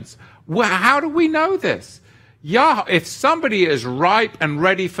visitations. How do we know this? If somebody is ripe and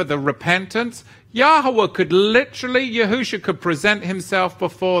ready for the repentance, Yahweh could literally, Yahusha could present himself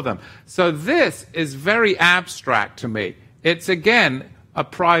before them. So this is very abstract to me. It's, again, a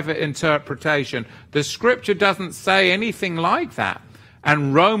private interpretation. The scripture doesn't say anything like that.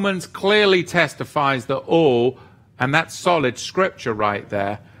 And Romans clearly testifies that all, and that's solid scripture right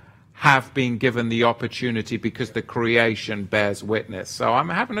there, have been given the opportunity because the creation bears witness. So I'm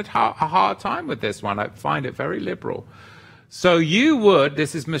having a hard time with this one. I find it very liberal. So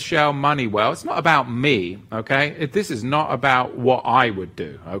this is Michelle Moneywell. It's not about me, okay? This is not about what I would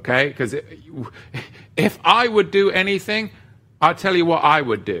do, okay? Because if I would do anything, I'll tell you what I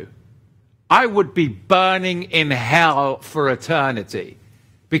would do. I would be burning in hell for eternity,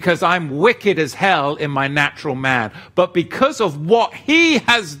 because I'm wicked as hell in my natural man. But because of what he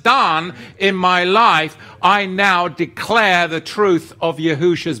has done in my life, I now declare the truth of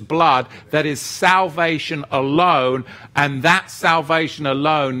Yahusha's blood, that is salvation alone. And that salvation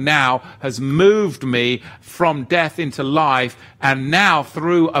alone now has moved me from death into life. And now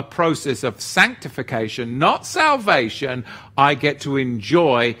through a process of sanctification, not salvation, I get to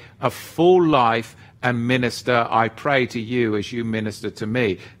enjoy a full life and minister. I pray to you as you minister to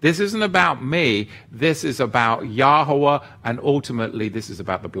me. This isn't about me. This is about Yahweh, and ultimately this is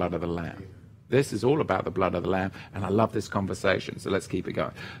about the blood of the Lamb. This is all about the blood of the Lamb, and I love this conversation, so let's keep it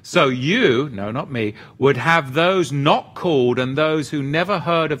going. So you, no, not me, would have those not called and those who never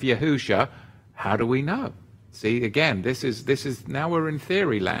heard of Yahusha. How do we know? See, again, this is now we're in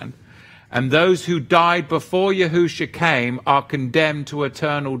theory land. And those who died before Yahusha came are condemned to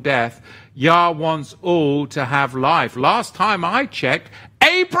eternal death. Yah wants all to have life. Last time I checked,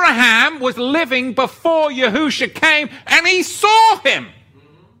 Abraham was living before Yahusha came, and he saw him.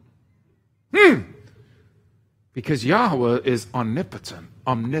 Because Yahweh is omnipotent,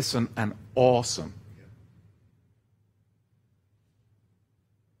 omniscient, and awesome.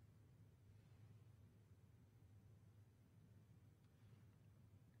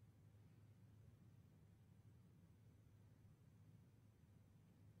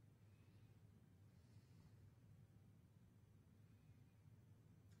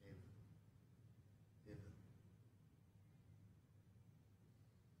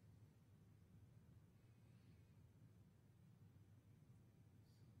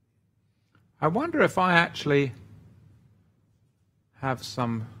 I wonder if I actually have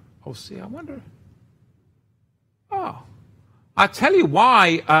some, I wonder. Oh, I'll tell you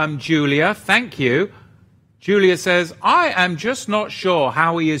why, Julia, thank you. Julia says, I am just not sure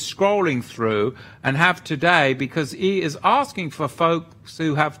how he is scrolling through and have today, because he is asking for folks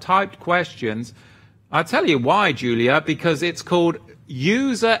who have typed questions. I'll tell you why, Julia, because it's called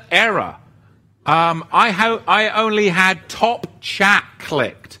user error. I only had top chat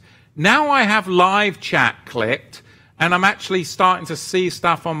clicked. Now I have live chat clicked, and I'm actually starting to see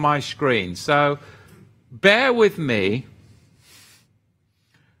stuff on my screen. So bear with me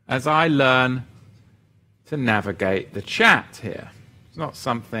as I learn to navigate the chat here. It's not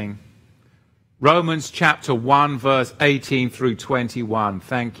something. Romans chapter 1, verse 18 through 21.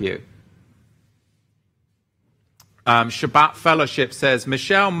 Thank you. Shabbat Fellowship says,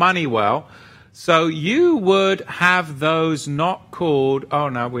 Michelle Moneywell, so you would have those not called... Oh,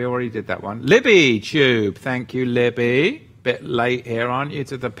 no, we already did that one. Libby Tube. Thank you, Libby. Bit late here, aren't you,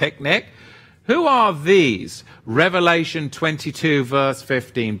 to the picnic? Who are these? Revelation 22, verse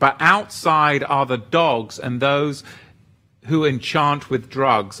 15. But outside are the dogs and those who enchant with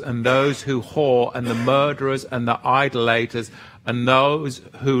drugs and those who whore and the murderers and the idolaters and those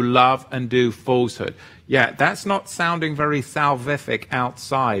who love and do falsehood. Yeah, that's not sounding very salvific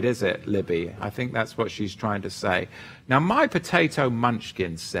outside, is it, Libby? I think that's what she's trying to say. Now, My Potato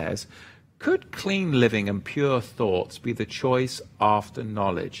Munchkin says, could clean living and pure thoughts be the choice after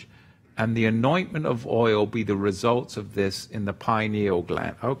knowledge? and the anointment of oil be the results of this in the pineal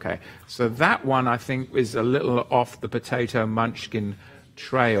gland. Okay, so that one I think is a little off the potato munchkin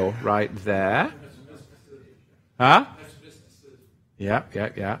trail right there. Huh? Yeah.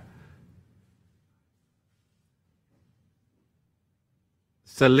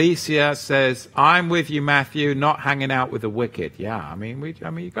 Celicia says, I'm with you, Matthew, not hanging out with the wicked. Yeah, I mean,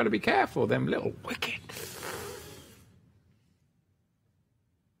 you've got to be careful, them little wicked.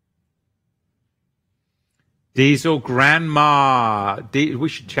 Diesel Grandma. We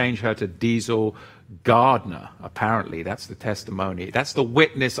should change her to Diesel Gardner, apparently. That's the testimony. That's the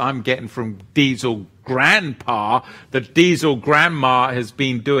witness I'm getting from Diesel Grandpa, that Diesel Grandma has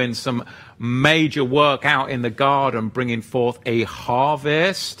been doing some major work out in the garden, bringing forth a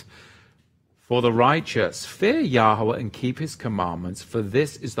harvest for the righteous. Fear Yahweh and keep his commandments, for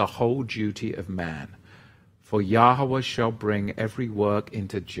this is the whole duty of man. For Yahweh shall bring every work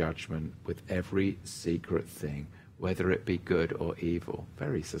into judgment with every secret thing, whether it be good or evil.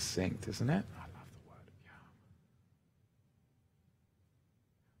 Very succinct, isn't it? I love the word of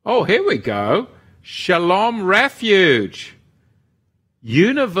Yahweh. Oh, here we go. Shalom Refuge.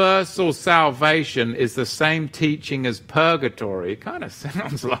 Universal salvation is the same teaching as purgatory. It kind of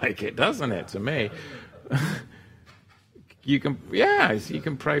sounds like it, doesn't it, to me? You can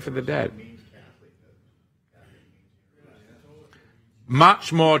pray for the dead.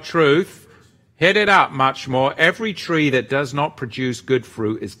 Much more truth. Hit it up, much more. Every tree that does not produce good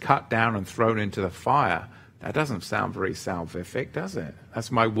fruit is cut down and thrown into the fire. That doesn't sound very salvific, does it?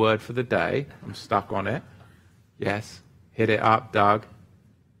 That's my word for the day. I'm stuck on it. Yes. Hit it up, Doug.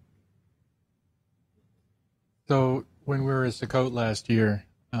 So when we were at Sukkot last year,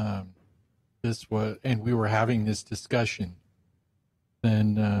 we were having this discussion,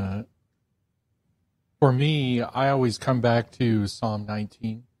 then for me, I always come back to Psalm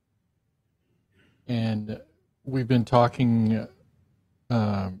 19, and we've been talking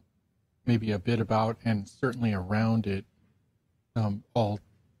maybe a bit about and certainly around it all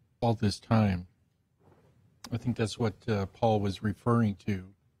this time. I think that's what Paul was referring to,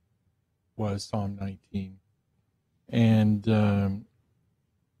 was Psalm 19. And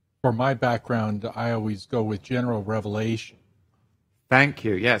for my background, I always go with general revelation. Thank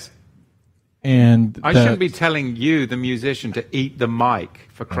you, yes. And I shouldn't be telling you, the musician, to eat the mic,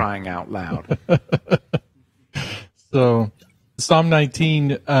 for crying out loud. So Psalm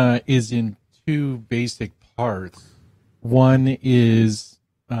 19 is in two basic parts. One is...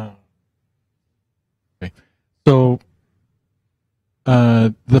 okay. So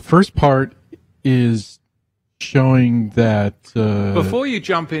the first part is showing that... Before you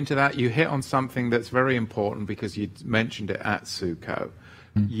jump into that, you hit on something that's very important, because you mentioned it at Sukkot.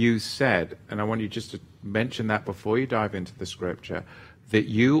 You said, and I want you just to mention that before you dive into the scripture, that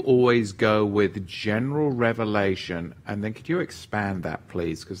you always go with general revelation. And then could you expand that,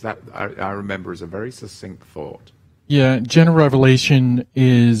 please? Because that I remember is a very succinct thought. Yeah, general revelation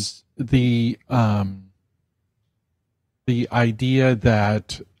is the idea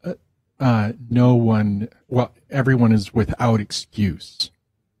that everyone is without excuse.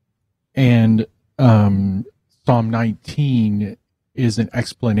 And Psalm 19 is an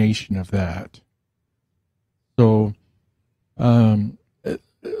explanation of that. So,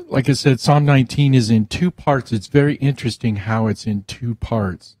 like I said, Psalm 19 is in two parts. It's very interesting how it's in two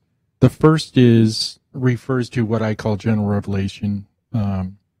parts. The first refers to what I call general revelation.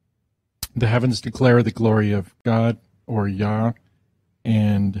 The heavens declare the glory of God, or Yah,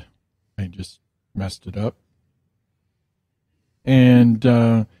 and I just messed it up. And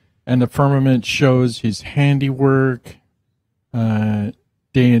the firmament shows his handiwork.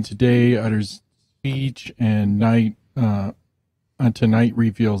 Day unto day utters speech, and night unto night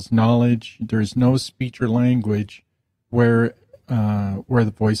reveals knowledge. There is no speech or language where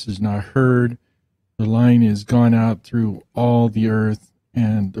the voice is not heard. The line is gone out through all the earth,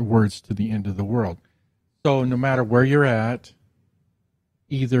 and the words to the end of the world. So no matter where you're at,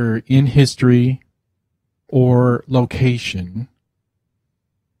 either in history or location,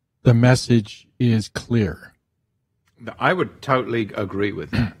 the message is clear. I would totally agree with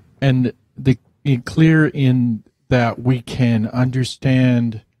that. And clear in that we can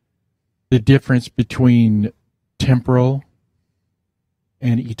understand the difference between temporal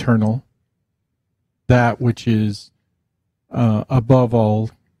and eternal, that which is above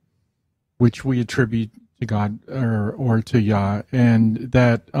all, which we attribute to God or to Yah, and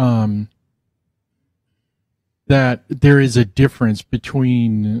that that there is a difference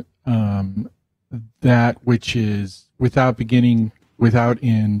between that which is without beginning, without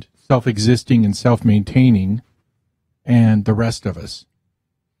end, self-existing and self-maintaining, and the rest of us.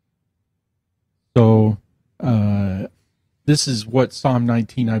 So this is what Psalm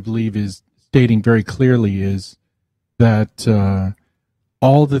 19, I believe, is stating very clearly, is that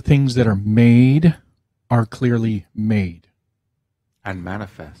all the things that are made are clearly made. And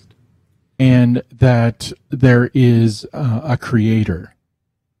manifest. And that there is a creator.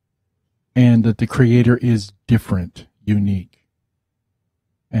 And that the creator is different, unique.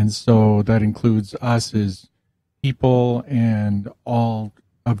 And so that includes us as people and all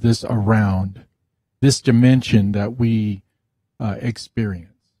of this around, this dimension that we experience.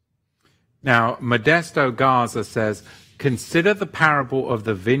 Now, Modesto Garza says, consider the parable of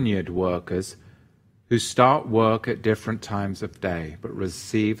the vineyard workers who start work at different times of day, but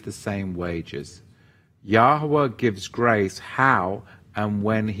receive the same wages. Yahweh gives grace how and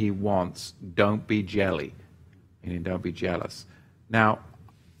when he wants. Don't be jelly, meaning don't be jealous. Now,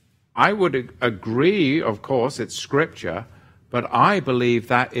 I would agree, of course, it's scripture, but I believe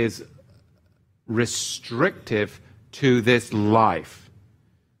that is restrictive to this life.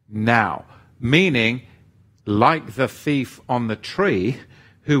 Now, meaning, like the thief on the tree,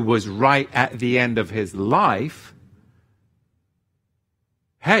 who was right at the end of his life,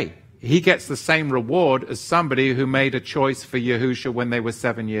 hey, he gets the same reward as somebody who made a choice for Yahusha when they were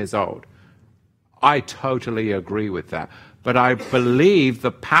 7 years old. I totally agree with that. But I believe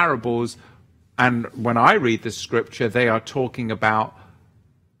the parables, and when I read the scripture, they are talking about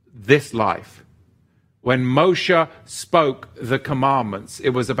this life. When Moshe spoke the commandments, it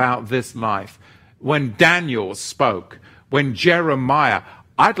was about this life. When Daniel spoke, when Jeremiah,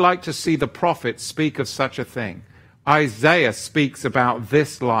 I'd like to see the prophets speak of such a thing. Isaiah speaks about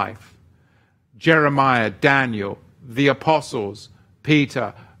this life. Jeremiah, Daniel, the apostles,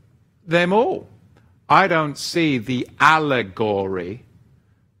 Peter, them all. I don't see the allegory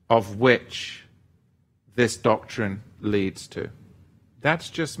of which this doctrine leads to. That's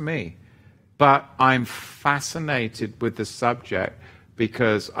just me. But I'm fascinated with the subject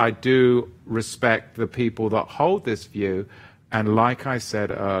because I do respect the people that hold this view. And like I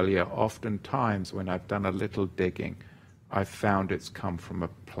said earlier, oftentimes when I've done a little digging, I've found it's come from a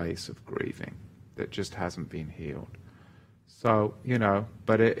place of grieving that just hasn't been healed. So,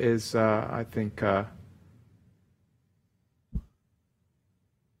 but it is, I think...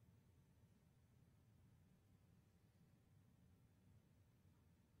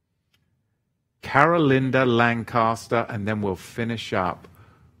 Carolinda Lancaster, and then we'll finish up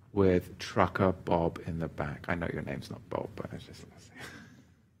with Trucker Bob in the back. I know your name's not Bob, but I just want to say.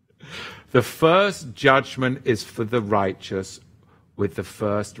 The first judgment is for the righteous with the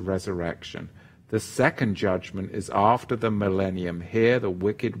first resurrection. The second judgment is after the millennium. Here the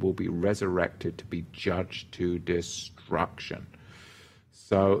wicked will be resurrected to be judged to destruction.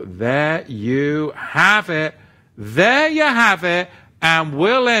 So there you have it. There you have it. And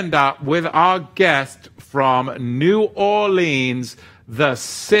we'll end up with our guest from New Orleans, the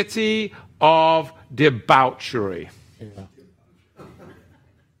city of debauchery. Yeah.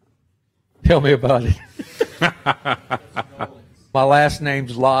 Tell me about it. My last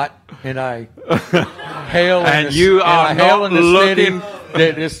name's Lot, and I hail in the city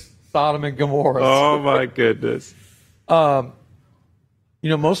that is Sodom and Gomorrah. Oh my goodness.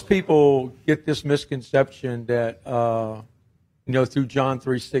 Most people get this misconception that through John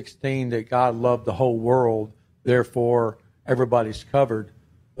 3:16 that God loved the whole world, therefore everybody's covered.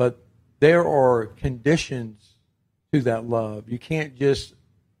 But there are conditions to that love. You can't just,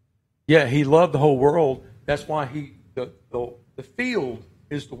 he loved the whole world. That's why the field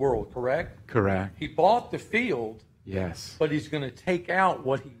is the world, correct? Correct. He bought the field. Yes. But he's going to take out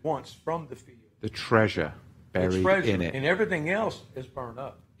what he wants from the field. The treasure buried in it. And everything else is burned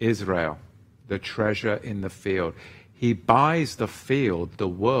up. Israel, the treasure in the field. He buys the field, the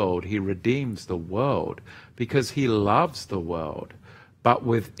world. He redeems the world because he loves the world. But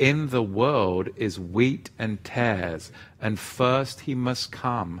within the world is wheat and tares. And first he must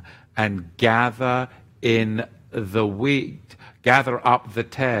come and gather in the wheat, gather up the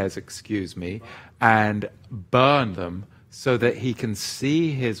tares, and burn them so that he can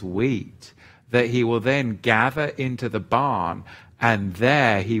see his wheat, that he will then gather into the barn, and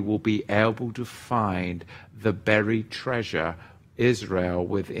there he will be able to find the buried treasure, Israel,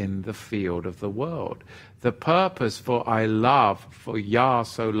 within the field of the world. The purpose for Yah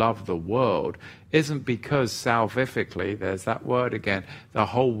so loved the world isn't because salvifically, there's that word again, the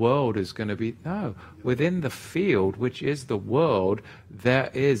whole world is going to be, no. Within the field, which is the world,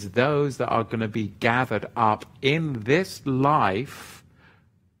 there is those that are going to be gathered up in this life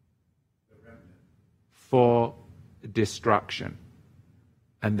for destruction.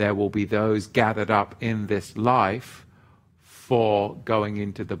 And there will be those gathered up in this life for going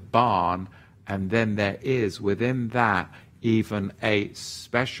into the barn And then there is within that even a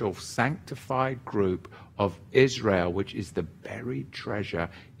special sanctified group of Israel, which is the buried treasure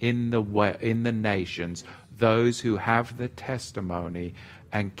in the nations, those who have the testimony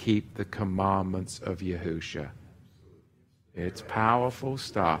and keep the commandments of Yahushua. It's powerful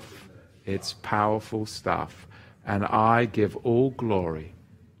stuff. It's powerful stuff. And I give all glory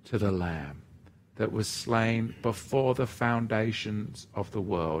to the Lamb that was slain before the foundations of the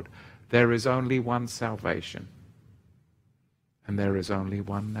world. There is only one salvation. And there is only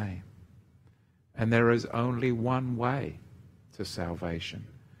one name. And there is only one way to salvation.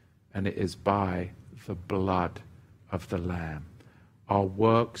 And it is by the blood of the Lamb. Our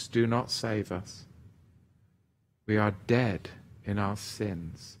works do not save us. We are dead in our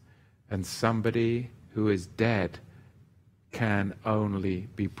sins. And somebody who is dead can only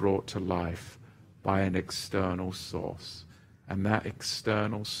be brought to life by an external source. And that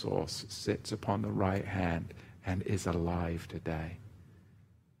external source sits upon the right hand and is alive today.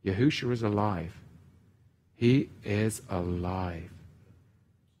 Yahushua is alive. He is alive.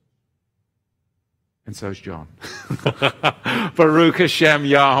 And so is John. Baruch Hashem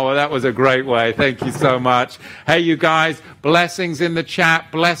Yahweh. That was a great way. Thank you so much. Hey, you guys, blessings in the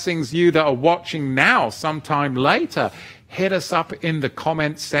chat. Blessings you that are watching now, sometime later. Hit us up in the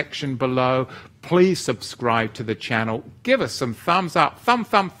comments section below. Please subscribe to the channel. Give us some thumbs up. Thumb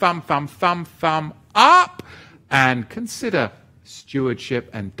up. And consider stewardship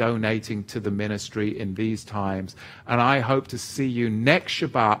and donating to the ministry in these times. And I hope to see you next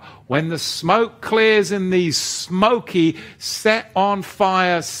Shabbat when the smoke clears in these smoky, set on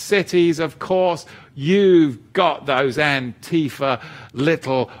fire cities. Of course, you've got those Antifa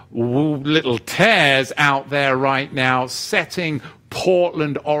little tears out there right now setting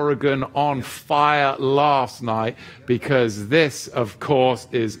Portland, Oregon on fire last night, because this, of course,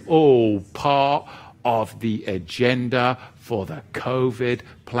 is all part of the agenda for the COVID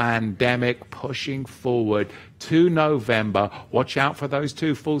pandemic pushing forward to November. Watch out for those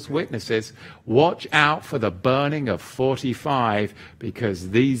two false witnesses. Watch out for the burning of 45,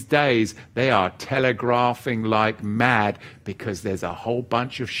 because these days they are telegraphing like mad, because there's a whole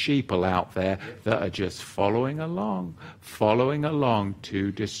bunch of sheeple out there that are just following along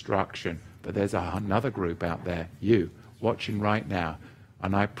to destruction. But there's another group out there, you, watching right now.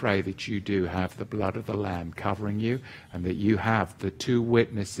 And I pray that you do have the blood of the Lamb covering you, and that you have the two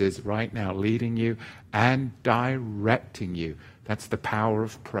witnesses right now leading you and directing you. That's the power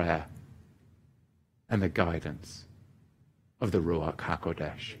of prayer and the guidance of the Ruach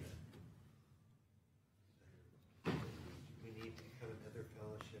HaKodesh.